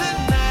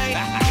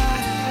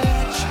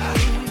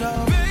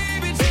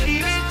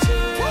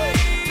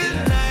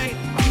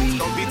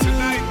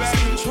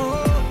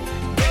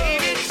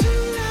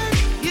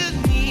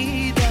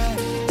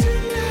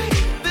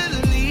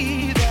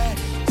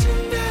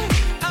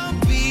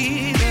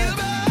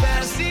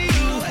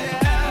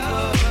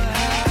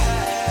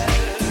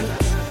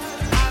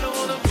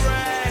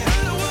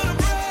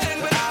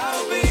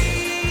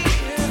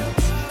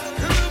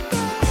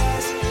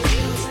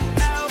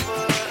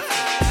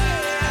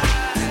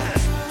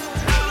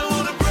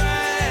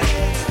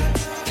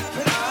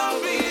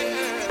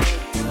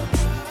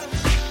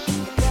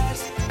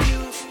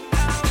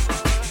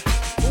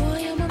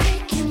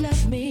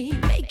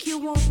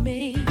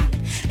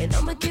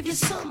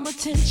 Some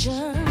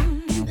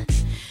attention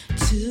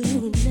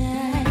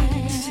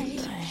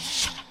tonight.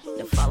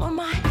 Now follow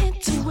my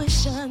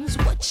intuitions,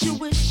 what you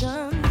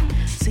wishin'.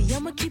 See,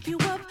 I'ma keep you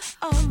up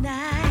all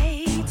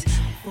night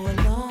for a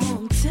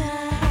long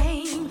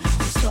time.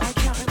 So start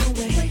counting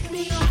away. Wake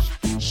me up,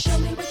 show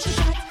me what you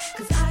got,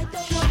 cause I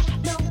don't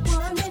want no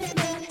 1 minute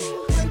man.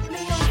 Wake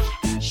me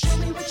up, show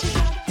me what you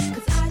got,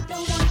 cause I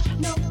don't want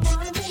no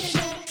 1 minute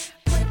man.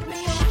 Wake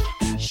me up,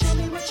 show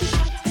me what you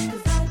got,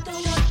 cause I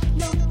don't want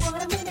no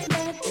 1 minute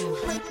man.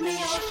 Wake me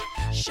up,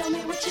 show me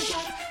what you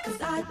got,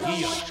 cause I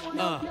don't want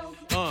no.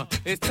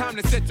 It's time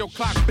to set your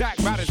clock back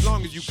about as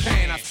long as you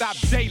can. I stop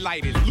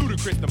daylight, it's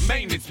Ludacris, the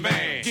maintenance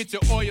man. Get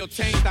your oil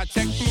changed, I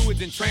check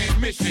fluids and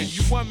transmission.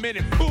 You 1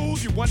 minute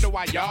fools, you wonder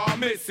why y'all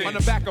missing. On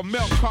the back of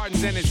milk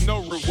cartons and it's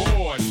no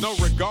rewards, no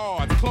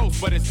regards.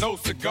 Close, but it's no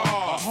cigar.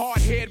 A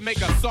hard head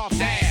make a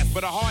soft ass,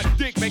 but a hard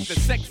dick make the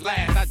sex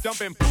last. I jump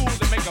in pools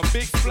and make a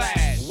big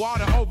splash.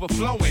 Water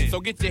overflowing,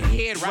 so get your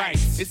head right.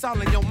 It's all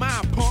in your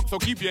mind, punk, so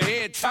keep your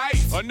head tight.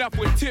 Enough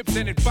with tips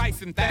and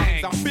advice and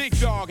things. I'm big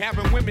dog,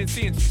 having women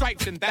seeing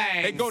stripes and things.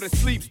 They go to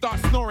sleep, start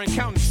snoring,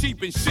 counting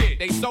sheep and shit.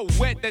 They so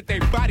wet that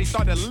their body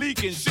started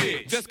leaking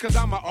shit. Just cause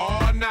I'm an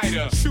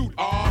all-nighter, shoot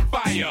all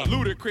fire.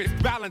 Ludacris,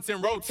 balance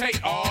and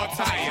rotate all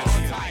tires.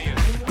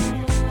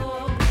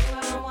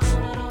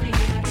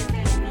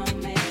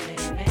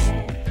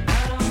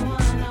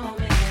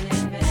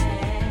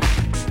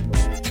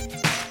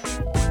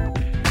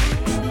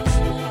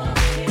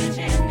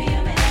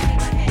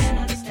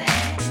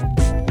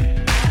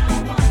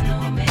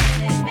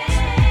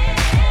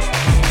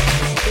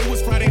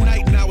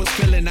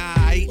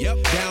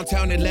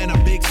 Downtown Atlanta,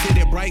 big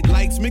city, bright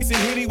lights, mixing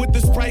Henny with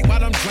the Sprite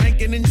while I'm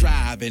drinking and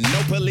driving.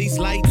 No police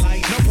lights,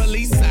 no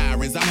police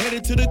sirens. I'm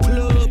headed to the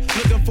club,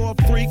 looking for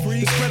a freak.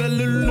 Spread a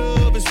little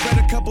love and spread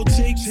a couple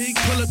cheeks.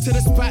 Pull up to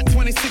the spot,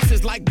 26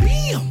 is like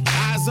bam.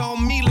 Eyes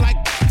on me like,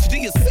 do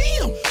you see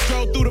him?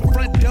 Stroll through the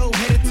front door,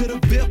 headed to the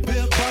VIP.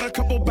 Bought a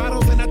couple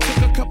bottles and I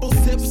took a couple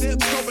sips.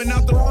 Scoping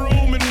out the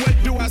room and what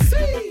do I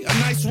see? A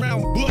nice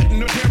round butt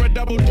and a pair of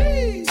double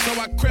D's. So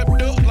I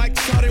crept up like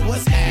shorty,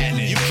 what's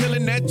happening? You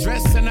killing that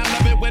dress and I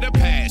love it with a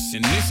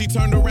passion. Then she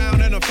turned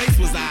around and her face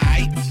was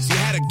aight. She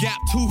had a gap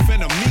tooth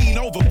and a mean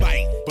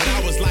overbite. But I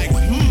was like,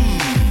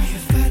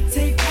 If I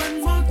take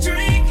one more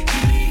drink,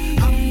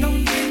 I'm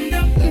gonna end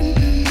up in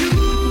you.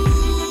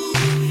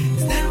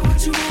 Is that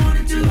what you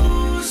wanna do,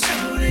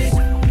 shorty?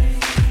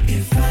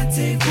 If I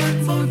take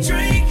one more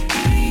drink,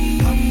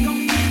 I'm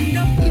gonna end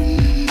up in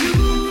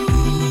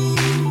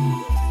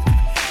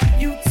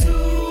you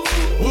too.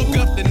 Woke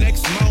up the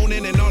next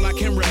morning and all I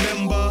can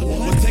remember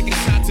was taking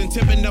shots and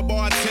tipping the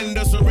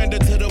bartender. Surrender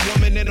to the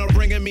woman and her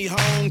bringing me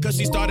home, cause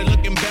she started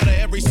looking better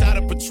every shot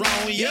of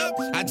Patron. Yep,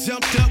 I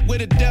jumped up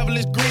with a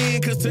devilish grin,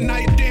 cause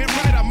tonight damn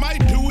right I might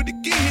do it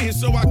again.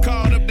 So I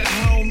called up that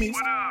homies.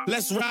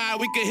 Let's ride,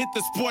 we can hit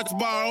the sports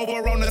bar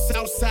over on the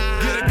south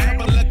side. Get a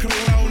couple of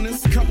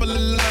Coronas, couple of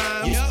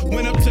limes.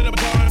 Went up to the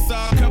bar and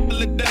saw a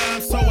couple of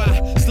dimes. So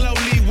I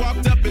slowly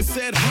walked up and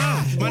said,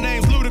 hi, my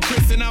name's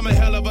Ludacris and I'm a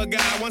hell of a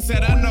guy. One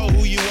said, I know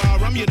who you are,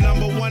 I'm your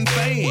 #1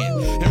 fan.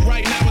 And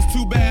right now it's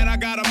too bad I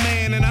got a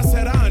man. And I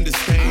said, I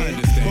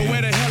understand. But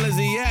where the hell is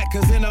he at?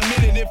 Cause in a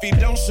minute if he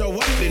don't show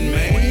up then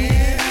man.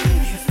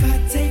 If I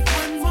take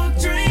one more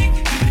drink,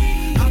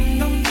 I'm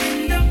gonna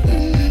end up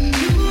in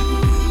you.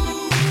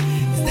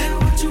 Is that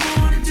what you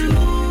wanna do,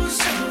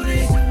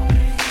 shorty?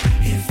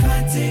 If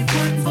I take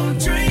one more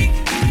drink,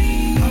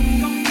 I'm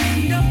gonna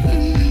end up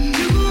in you.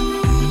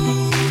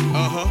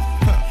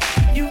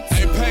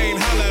 Hey, Payne,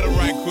 holla at her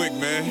right quick,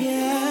 man.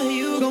 Yeah,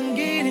 you gon'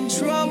 get in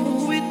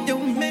trouble with your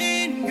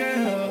man,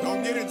 girl.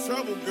 Don't get in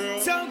trouble,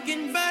 girl.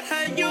 Talking about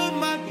how you're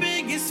my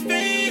biggest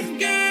fan,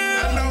 girl.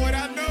 I know it,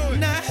 I know it.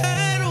 Now,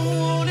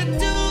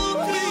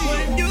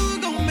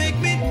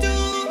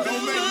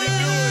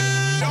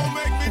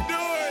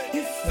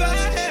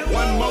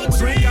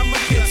 drink, I'ma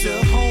get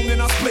ya. Home,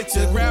 then I'll split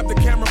ya. Grab the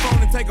camera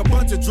phone and take a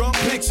bunch of drunk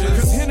pictures.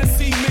 Cause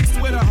Hennessy mixed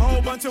with a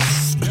whole bunch of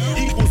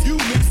equals you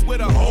mixed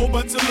with a whole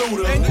bunch of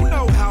looter. And you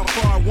know how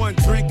far one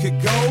drink could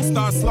go.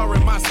 Start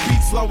slurring my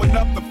speech, slowing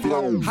up the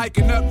flow.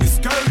 Hiking up your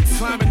skirts,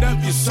 climbing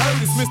up your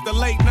shirt. It's Mr.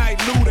 Late Night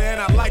Looter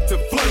and I like to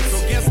flirt. So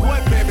guess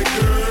what, baby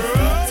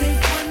girl?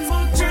 Take one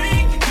more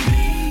drink.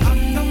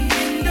 I'm gonna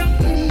end up.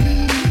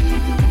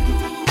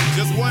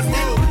 Just one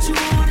more. What you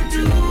wanna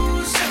do?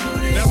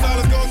 Shorty. That's all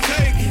it's gonna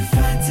take. If I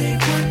take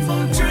one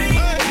more drink,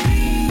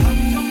 I'm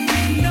gonna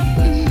end up.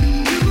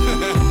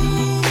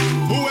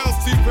 Who else,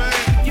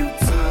 T-Pain? You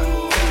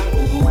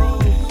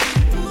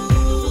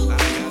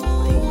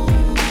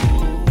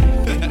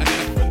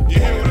You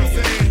hear what I'm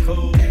saying?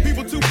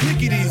 People too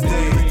picky these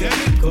days, damn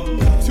it.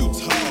 Too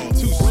tall,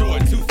 too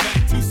short, too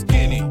fat, too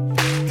skinny.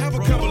 Have a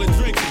couple of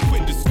drinks and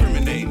quit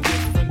discriminating.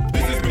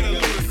 This has been a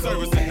little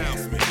service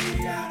announcement.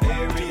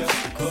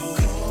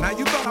 Now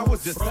you thought I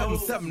was just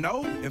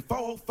 770 and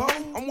 404?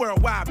 I'm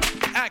worldwide,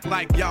 act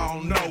like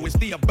y'all know. It's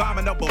the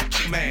abominable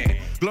man.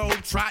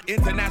 Globetrot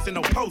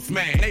International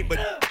Postman. Neighbor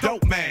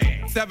dope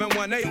man.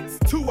 718s,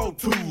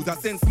 202s. I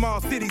send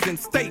small cities and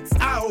states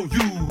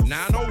IOUs.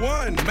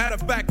 901, matter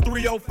of fact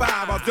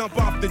 305. I'll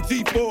jump off the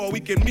G4, we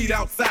can meet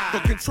outside. So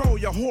control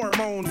your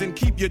hormones and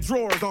keep your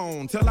drawers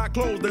on. Till I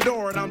close the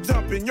door and I'm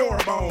jumping your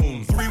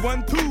bones.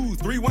 312s,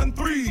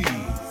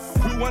 313s.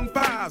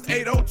 215s,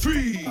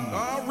 803.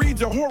 I'll read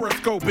your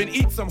horoscope and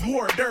eat some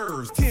hors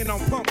d'oeuvres. 10 on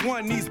pump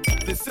 1, these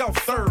is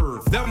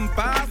self-serve.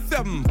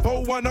 757,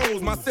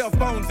 410s, my cell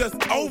phone just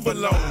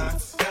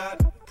overloads. I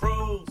got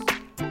pros.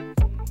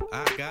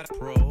 I got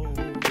pros.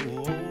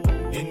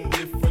 In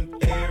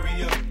different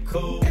area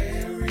codes.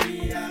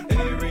 Area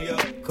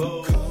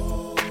codes.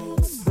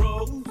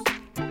 Pros.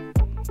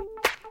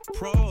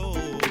 Pros.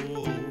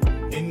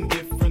 In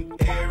different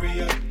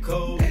area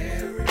codes.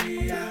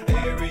 Area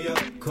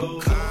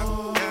codes.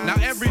 Now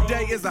every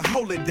day is a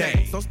holy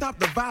day, so stop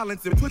the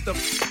violence and put the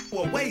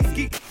away.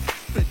 Ski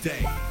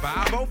today.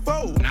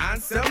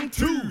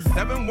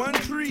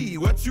 504-972-713.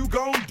 What you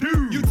gon'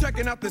 do? You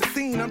checking out the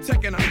scene, I'm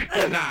checking out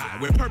an eye.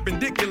 We're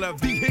perpendicular,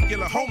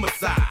 vehicular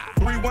homicide.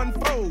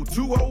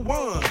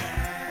 314-201.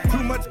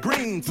 Too much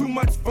green, too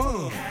much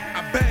fun.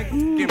 I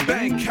bang in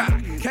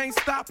Bangkok. Can't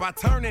stop, I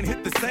turn and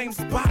hit the same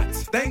spot.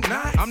 Think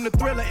not, I'm the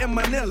thriller in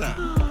Manila.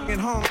 In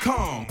Hong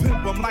Kong,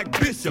 pimp 'em like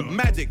Bishop,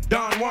 Magic,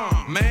 Don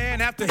Juan. Man,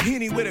 after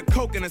Henny with a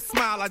coke and a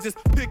smile, I just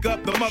pick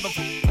up the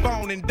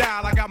phone and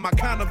dial. I got my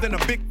condoms in a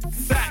big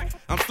sack.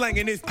 I'm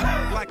slanging this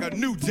like a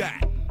new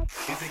jack.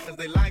 Is it cause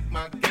they like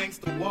my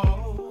gangster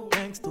wall?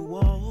 Gangster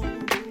wall.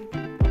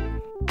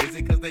 Is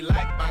it cause they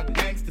like my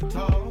gangster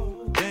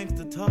talk?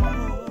 Gangster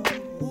talk.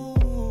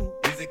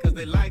 Is it cause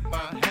they like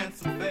my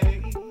handsome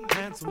face?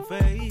 Handsome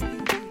face.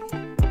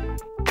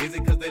 Is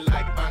it cause they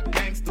like my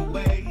gangster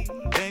way?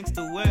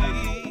 Gangster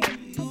way.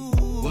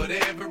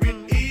 Whatever it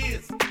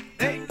is,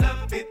 they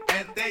love it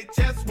and they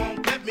just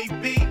won't let me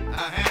be.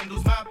 I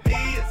handles my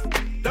biz.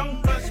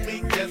 Don't rush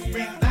me, just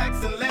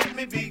relax and let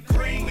me be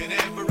free.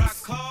 Whenever I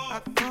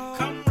call,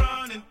 come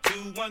running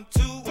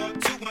 212 or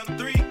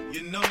 213.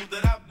 You know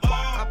that I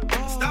ball.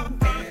 Stop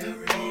running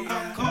or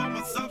I'll call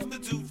my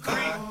substitute free.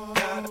 I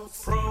got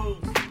pros.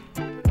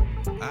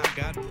 I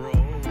got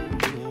pros.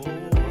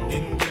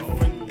 In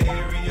different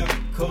area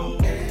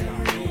codes.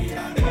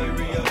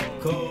 Area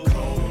codes.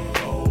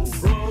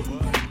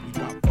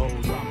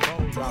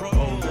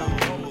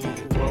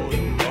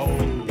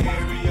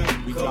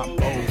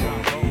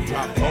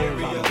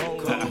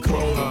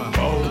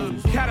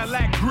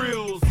 Cadillac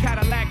grills,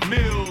 Cadillac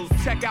mills.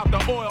 Check out the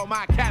oil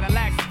my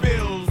Cadillac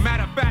spills.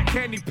 Matter of fact,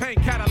 candy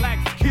paint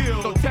Cadillacs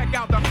kill. So check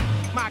out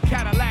my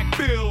Cadillac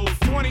bills.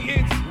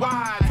 20-inch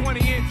wide,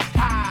 20-inch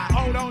high.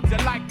 Oh, don't you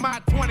like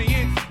my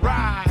 20-inch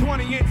ride?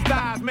 20-inch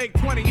thighs make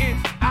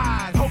 20-inch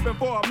eyes. Hoping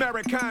for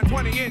American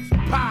 20-inch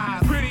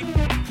pies. Pretty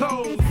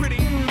clothes,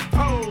 pretty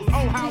pose.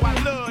 Oh, how I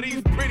love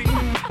these pretty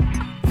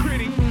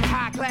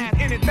high class,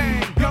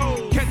 anything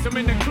goes. Catch them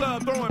in the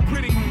club throwing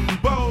pretty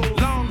bows.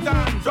 Long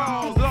John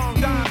draws, long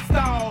John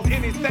stalls.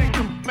 Anything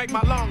to make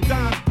my long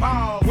John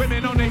pause.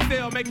 Women on their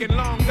cell making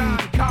long John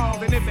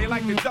calls. And if they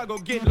like to juggle,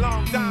 get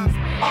long Johns.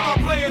 All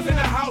players in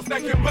the house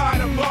that can buy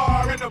the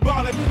bar and the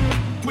ball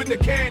with the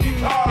candy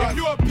cars. If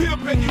you a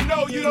pimp and you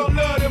know you don't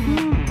love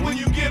them when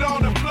you get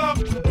on the floor.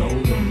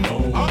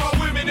 All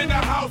women in the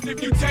house,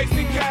 if you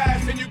chasing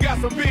cash and you got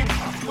some big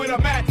with a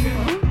matching.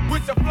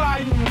 With your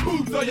fly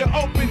boots or your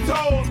open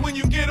toes when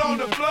you get on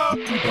the floor.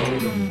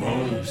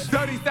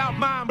 Dirty South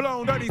mind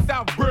blown, dirty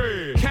South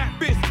bread.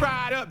 Catfish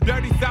fried up,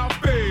 dirty South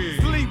bed.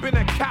 Sleep in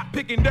a cop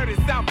picking dirty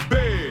South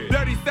bed.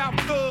 Dirty South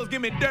thugs,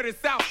 give me dirty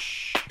South.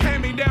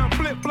 Hand me down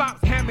flip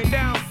flops, hand me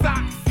down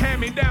socks.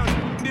 Hand me down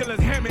dealers,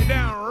 hand me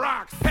down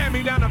rocks. Hand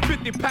me down a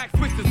 50-pack,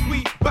 switch to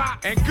sweet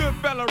box. And good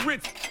fella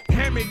rich,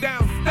 hand me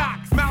down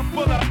stocks. Mouth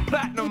full of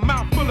platinum,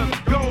 mouth full of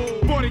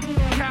gold. 40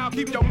 cow,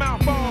 keep your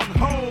mouth on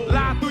hold.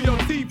 Lie through your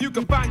teeth, you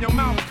can find your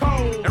mouth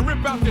cold. And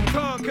rip out your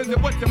tongue, cause it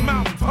what your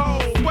mouth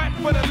hold. Sweat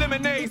for the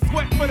lemonade,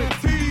 sweat for the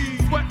tea.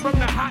 Sweat from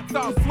the hot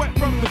sauce, sweat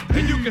from the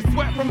and you can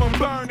sweat Rap from a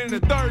burn in the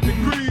 3rd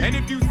degree. And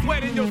if you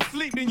sweat in your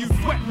sleep, then you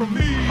sweat from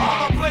me.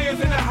 All the players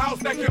in the house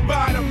that can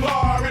buy the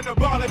bar and the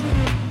ballin'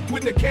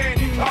 with the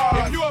candy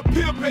cars. If you a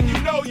pimp and you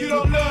know you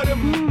don't love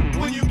them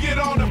when you get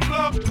on the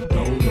floor.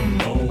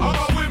 All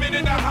my women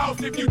in the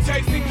house, if you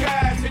chasing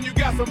cash and you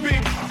got some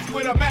big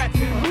with a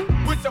matching.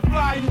 With your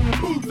fly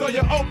boots or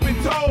your open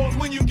toes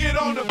when you get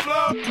on the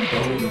floor.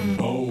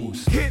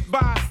 Hit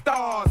by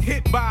stars,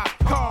 hit by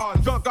cars.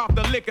 Drunk off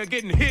the liquor,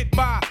 getting hit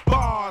by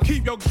bars.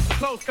 Keep your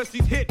close cause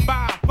she's hit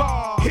by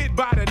bars. Hit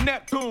by the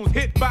Neptunes,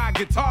 hit by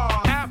guitars.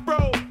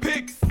 Afro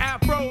picks,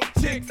 afro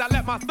chicks. I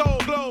let my soul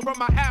glow from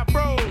my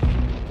afro.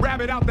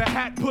 Rabbit out the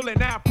hat,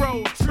 pulling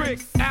afro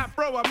tricks.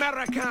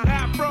 Afro-American,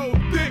 afro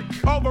thick.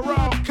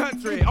 Overall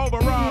country,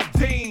 overall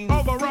team.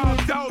 Overall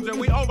Doja,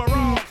 we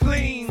overall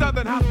clean.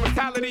 Southern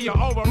hospitality, or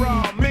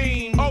overall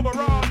mean.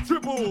 Overall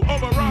triple,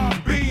 overall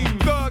beam.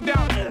 Thugged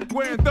out,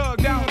 wearing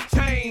thugged out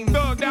chains.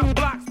 Thugged out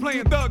blocks,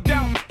 playing thugged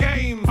out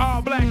games.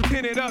 All black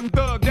tinted up,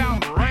 thugged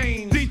out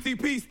range.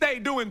 DTP stay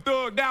doing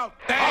thugged out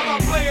things. All my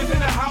players in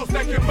the house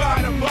that can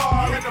buy the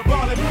bar and the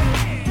ballin'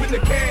 with the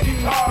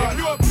candy cars. If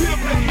you a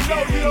pimp and you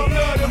know you don't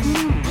love them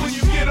when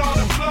you get on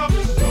the floor.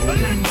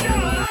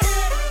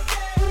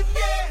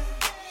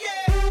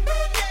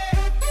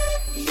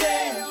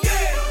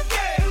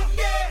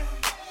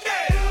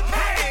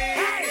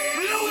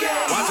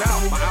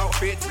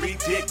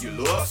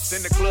 Ridiculous.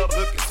 In the club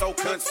looking so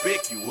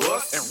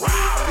conspicuous. And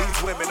wow,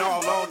 these women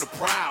all on the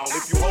prowl.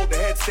 If you hold the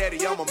head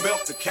steady, I'ma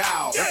melt the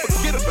cow. And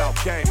forget about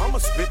game, I'ma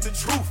spit the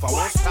truth. I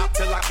won't stop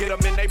till I get them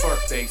in their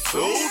birthday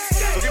suits.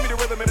 So give me the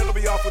rhythm and it'll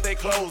be off with their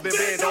clothes. Then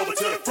bend over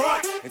to the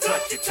front and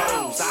touch your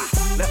toes. I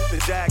left the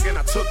jag and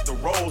I took the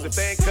rolls. If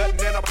they ain't cutting,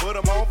 then I put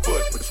them on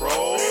foot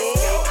patrol.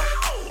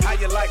 How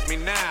you like me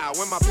now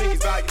when my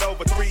pinky's valued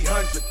over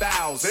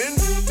 300,000?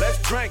 Let's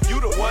drink,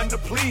 you the one to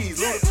please.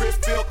 Ludacris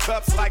fill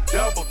cups like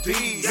Double D. Me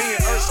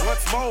and Ursh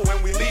once more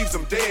when we leaves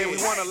them dead. We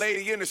want a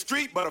lady in the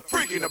street, but a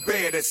freak in the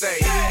bed that say,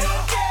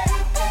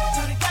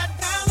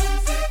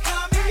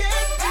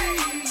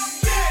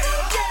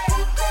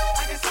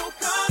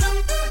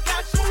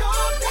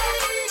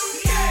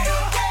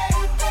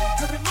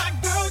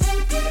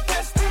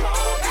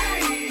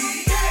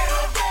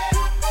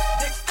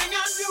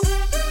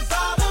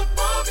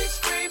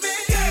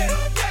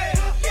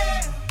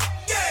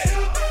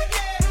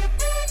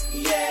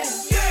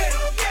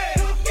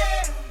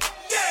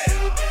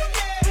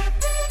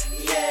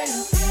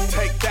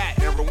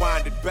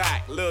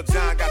 Lil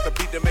Jon got the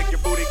beat to make your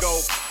booty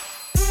go.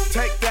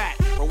 Take that,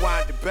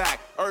 rewind it back.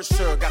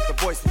 Usher got the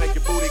voice to make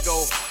your booty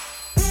go.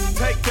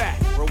 Take that,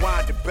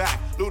 rewind it back.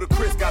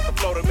 Ludacris got the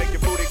flow to make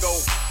your booty go.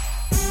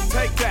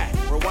 Take that,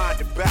 rewind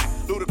it back.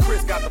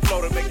 Ludacris got the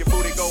flow to make your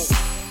booty go.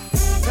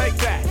 Take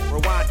that,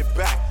 rewind it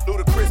back.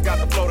 Ludacris got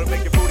the flow to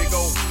make your booty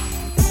go.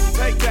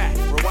 Take that,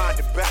 rewind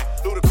it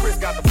back. Ludacris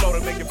got the flow to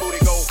make your booty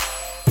go.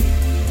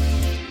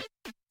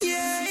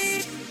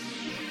 Yeah,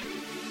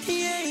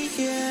 yeah,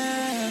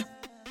 yeah.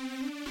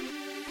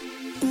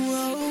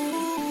 Whoa.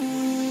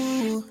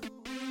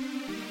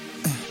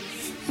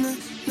 Nah,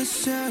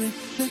 shout it,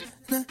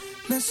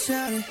 nah,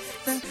 shout it,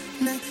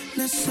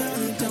 nah, shout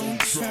it, don't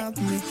drop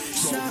me,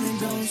 shout it,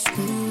 don't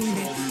screw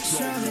me,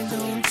 shout it,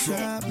 don't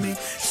drop me,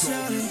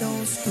 shout it,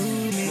 don't screw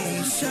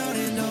me, shout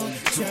it, don't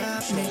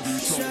drop me,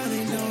 shout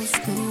it, don't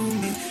screw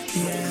me,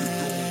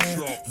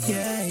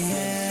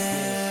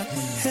 yeah.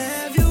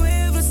 Have you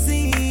ever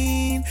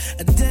seen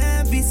a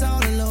damn beast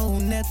all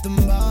alone at the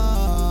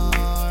bar?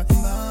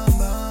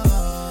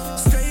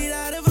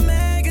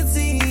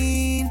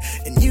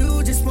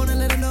 Wanna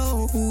let her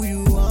know who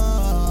you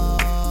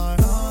are.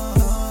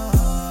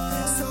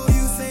 So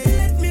you say,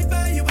 let me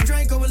buy you a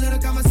drink or a little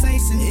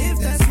conversation. If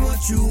that's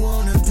what you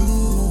wanna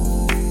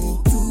do.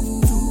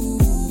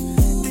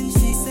 Then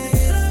she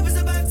said, love is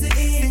about to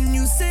end. And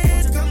you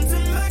said, come to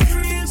my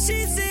crib.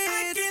 She said,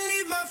 I can't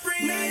leave my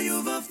friend. Now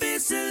you've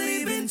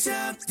officially been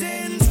chopped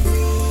and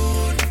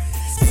screwed.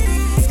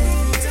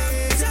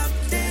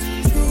 Chopped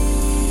and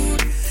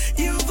screwed.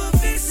 You've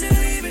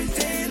officially been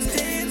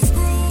and screwed.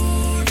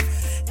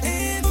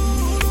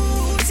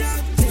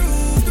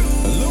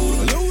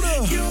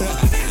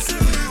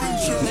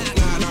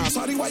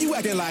 Why you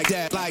acting like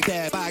that? Like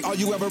all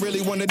you ever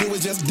really wanna do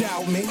is just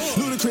doubt me.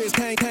 Ludacris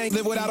can't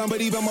live without him, but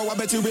even more, I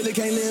bet you really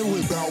can't live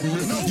without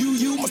me.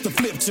 You must have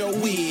flipped your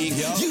wig.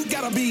 You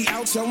gotta be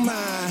out your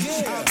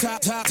mind. Out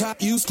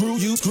top, you screw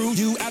you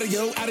out of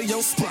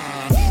your spine.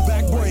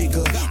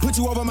 Backbreaker, put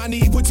you over my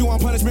knee, put you on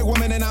punishment,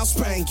 woman, and I'll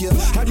spank you.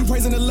 Have you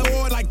praising the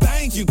Lord like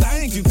thank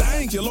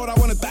you, Lord, I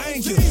wanna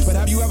thank you. But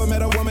have you ever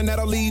met a woman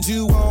that'll lead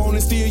you on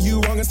and steer you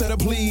wrong instead of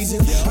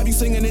pleasing? Have you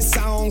singing this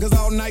song? Cause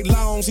all night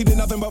long she did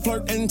nothing but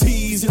flirt and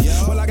tease.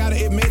 Well, I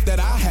gotta admit that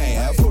I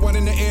have. Put one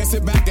in the air,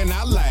 sit back and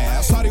I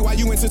laugh. Sorry, why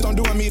you insist on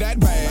doing me that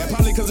bad?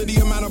 Probably cause of the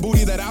amount of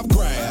booty that I've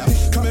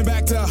grabbed. Coming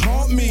back to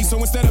haunt me, so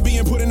instead of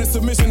being put in a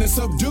submission and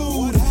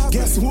subdued,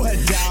 guess what,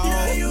 dawg?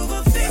 Now you've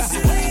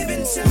officially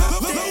been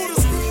chopped and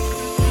screwed.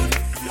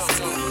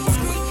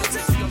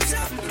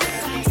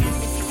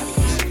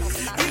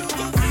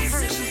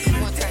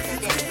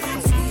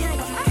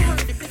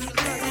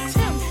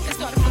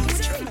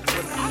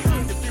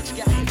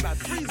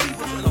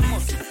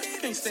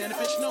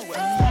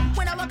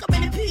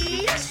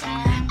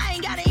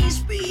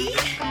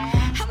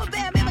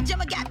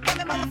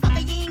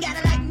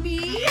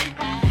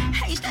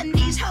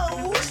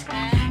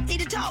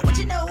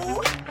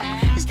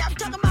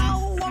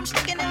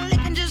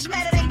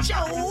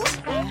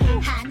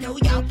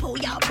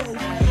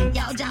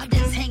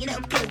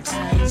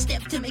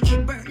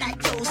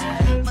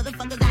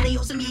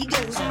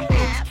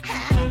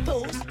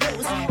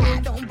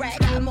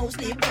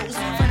 slip goes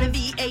from the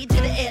VA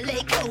to the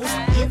LA coast.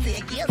 Yes,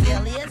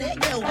 it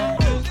go.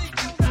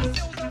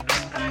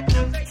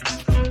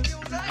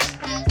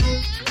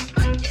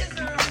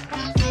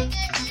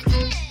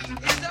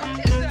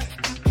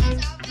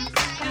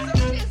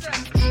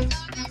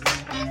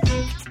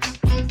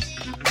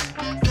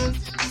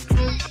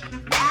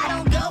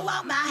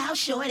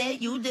 Sure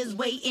that you just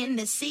waiting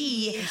to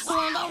see who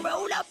I'm gonna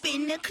roll up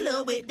in the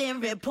club with, then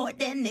report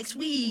that next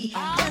week.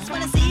 Just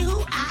wanna see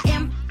who I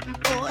am,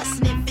 or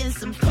sniffing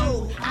some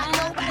cold. I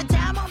know by the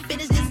time I'm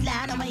finished this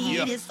line, I'ma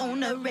hear this on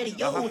the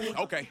radio.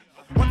 Okay.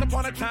 Once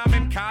upon a time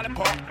in College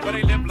Park, where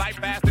they live life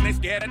fast and they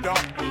scared of dark.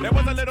 There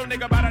was a little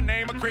nigga by the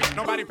name of Creek.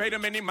 Nobody paid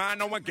him any mind,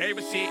 no one gave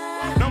a shit.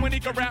 No one he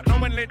could rap, no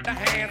one lit the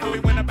hand. So he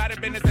went about his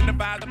business and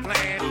devised a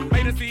plan.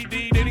 Made a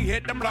CD, then he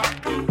hit the block.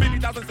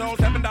 50,000 souls,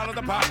 $7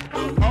 a pop.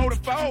 Hold the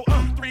phone,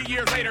 3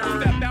 years later.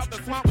 Stepped out the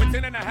swamp with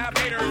 10.5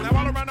 haters. Now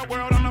all around the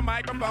world on the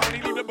microphone.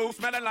 He leave the booth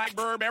smelling like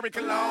Burberry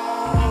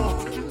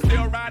cologne.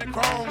 Still riding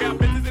chrome, got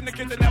bitches in the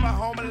kitchen, never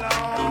home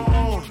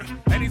alone.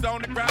 And he's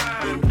on the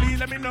grind. Please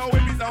let me know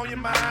if he's on your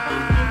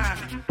mind.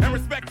 And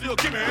respect you'll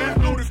give me.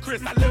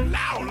 Ludacris, I live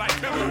loud like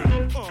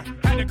Timber.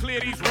 Had to clear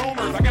these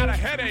rumors. I got a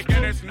headache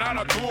and it's not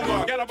a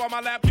tumor. Get up on my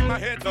lap, keep my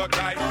head tucked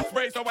tight.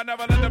 Spray so I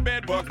never let the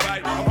bed bugs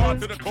bite. I'm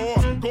hard to the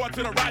core, go up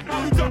to the right.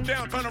 You jump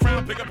down, turn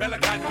around, pick a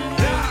pelican.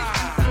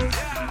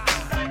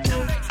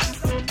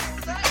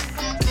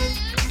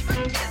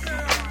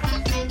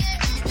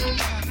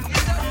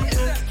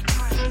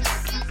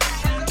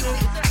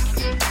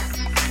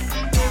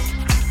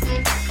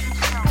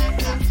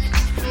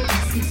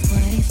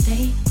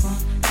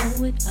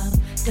 It up,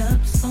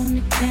 dubs on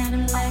the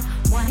Cadillac,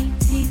 white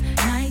tees,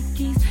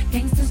 Nikes,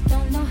 gangsters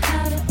don't know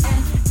how to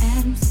act.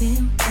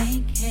 Adamsville,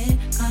 Bankhead,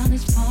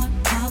 College Park,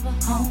 Power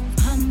Home,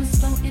 hummus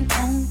floating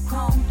on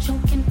chrome,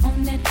 choking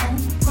on that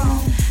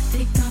homegrown.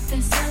 They got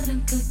that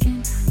southern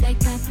cooking, they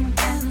got them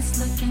fellas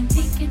looking,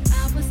 thinking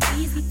I was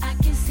easy, I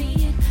can see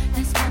it.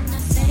 That's when I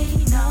say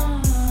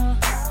no.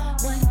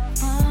 What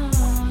for?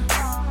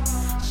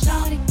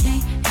 Shawty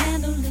can't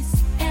handle this.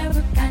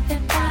 Ever got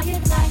that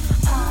fire like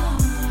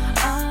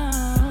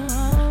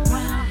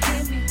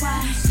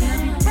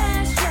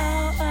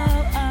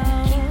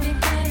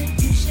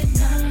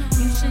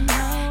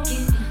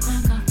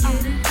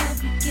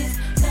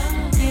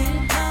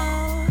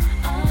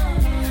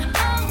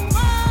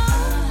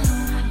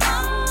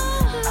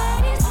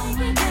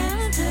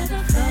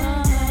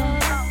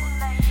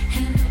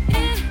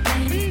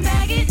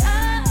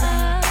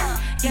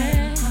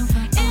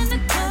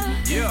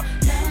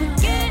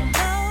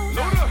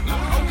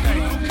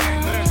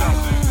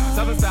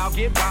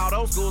get wild,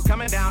 old school's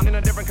coming down in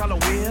a different color.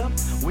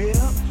 Whip.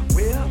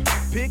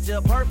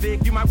 Picture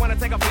perfect, you might wanna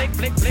take a flick.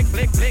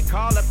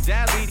 Call up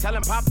Jazzy, tell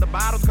him pop the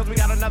bottles, cause we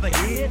got another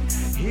hit.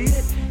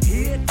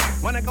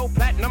 Wanna go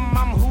platinum,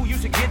 I'm who you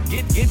should get.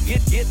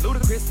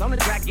 Ludacris on the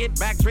track, get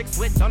back, trick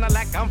switch on the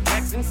lack, I'm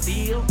flexing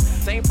steel.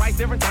 Same price,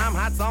 different time,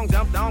 hot song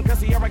jumped on, cause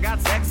he ever got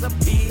sex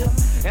appeal.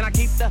 And I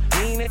keep the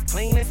meanest,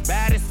 cleanest,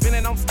 baddest,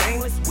 spinning on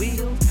stainless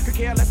wheels. Could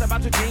care less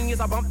about your genius,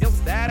 I bump your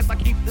status, I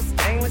keep the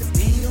stainless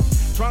steel.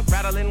 Trunk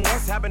rattling,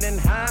 what's happening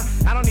high?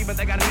 I don't even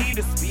think I need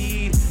the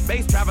speed.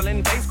 Bass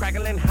traveling, bass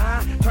crackling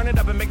high. Turn it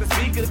up and make the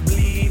speakers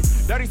bleed.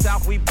 Dirty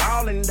South, we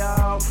ballin',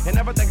 dog. And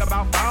never think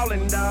about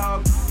falling,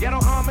 dog. Ghetto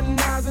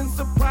harmonizing,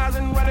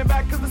 surprising, running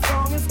back cause the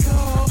song is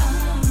cold.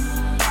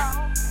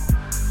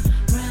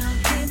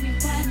 Round, give me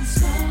white and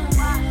slow.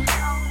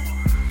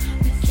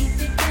 We keep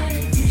it better,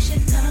 you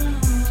should know.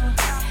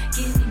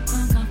 Getting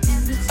drunk off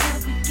in the club,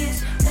 we get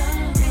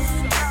low.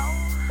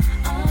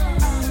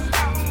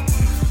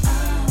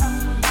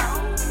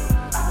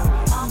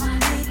 All my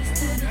ladies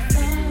to the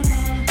floor.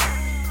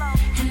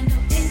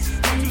 Handle it,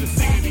 baby,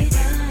 back it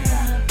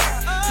up.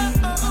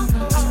 Getting drunk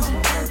off in the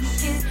club, we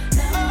get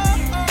low.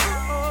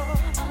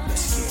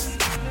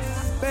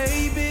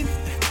 Baby,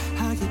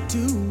 how you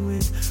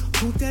doing?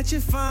 Hope that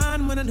you're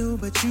fine when I know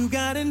what you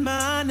got in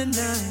mind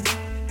tonight.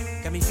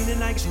 Got me feeling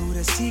like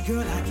Judas, see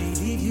girl, I can't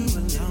leave you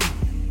alone.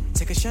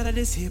 Take a shot of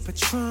this here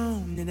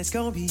Patron, and it's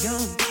gonna be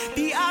on.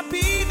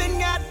 VIP then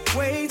got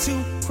way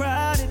too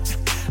crowded.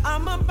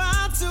 I'm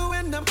about to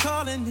end up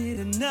calling it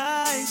a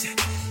night.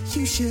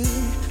 You should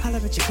holler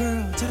at your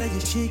girl, tell her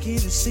you're shaking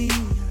the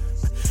scene.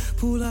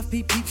 Pull off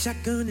beep beep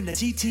shotgun in the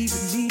GT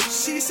with me.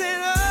 She said,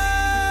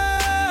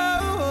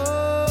 oh,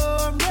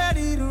 I'm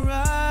ready to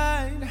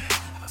ride.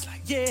 I was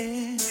like,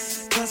 yeah.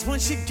 Cause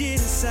once you get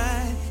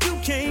inside, you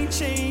can't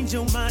change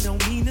your mind.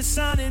 Don't mean to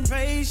sound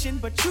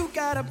impatient, but you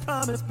gotta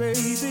promise,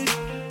 baby.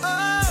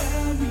 Oh,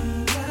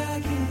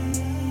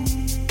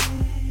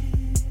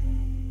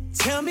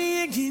 tell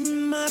me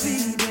again, my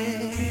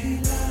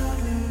baby.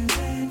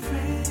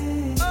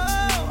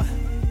 Oh,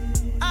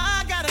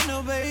 I gotta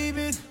know,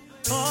 baby.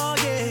 Oh,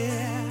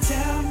 yeah.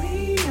 Tell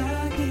me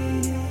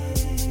again.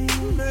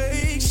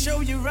 Make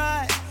sure you're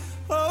right.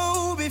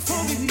 Oh,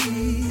 before we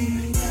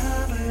leave.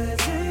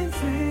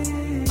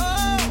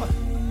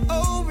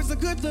 Oh, it's a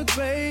good look,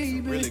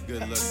 baby. Really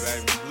good look,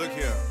 baby. Look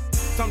here.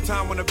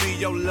 Sometime wanna be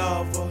your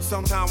lover,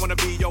 sometime wanna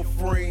be your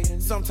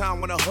friend,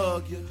 sometime wanna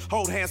hug you,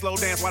 hold hands, slow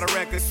dance while the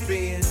record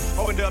spin.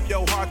 Opened up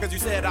your heart cause you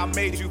said I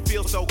made you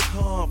feel so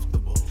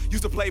comfortable.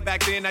 Used to play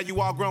back then, now you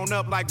all grown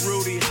up like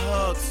Rudy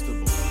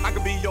Huxtable. I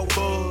could be your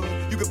bud,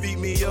 you could beat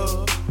me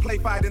up. Play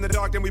fight in the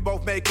dark, then we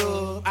both make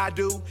up. I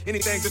do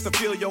anything just to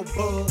feel your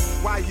buzz.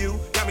 Why you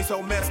got me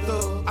so messed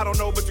up? I don't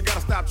know, but you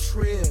gotta stop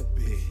tripping.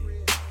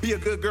 Be a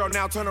good girl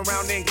now, turn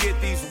around and get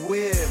these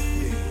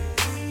whipping.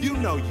 You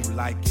know you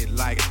like it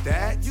like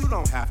that. You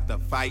don't have to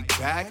fight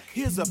back.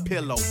 Here's a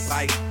pillow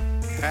fight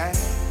back.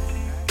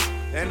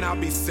 And I'll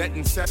be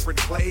setting separate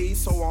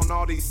plays. So on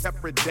all these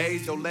separate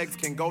days, your legs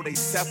can go they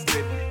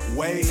separate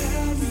ways.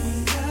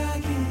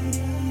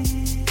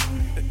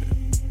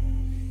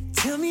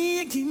 Tell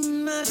me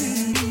again, my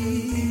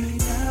baby.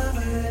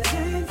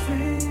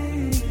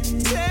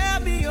 Tell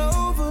me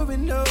over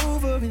and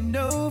over and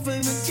over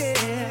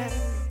again.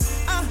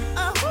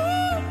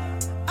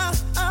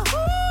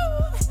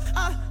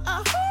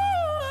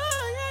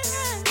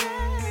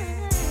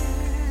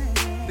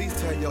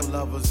 Please tell your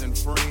lovers and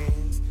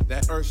friends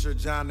that Usher,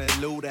 John, and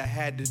Luda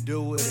had to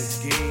do it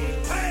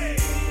again.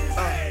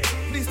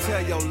 Please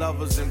tell your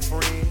lovers and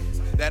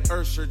friends that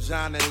Usher,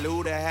 John, and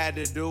Luda had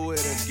to do it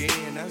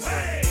again. That's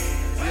right.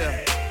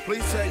 Yeah.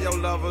 Please tell your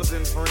lovers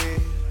and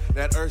friends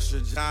that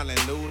Usher, John, and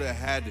Luda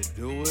had to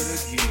do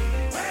it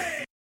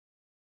again.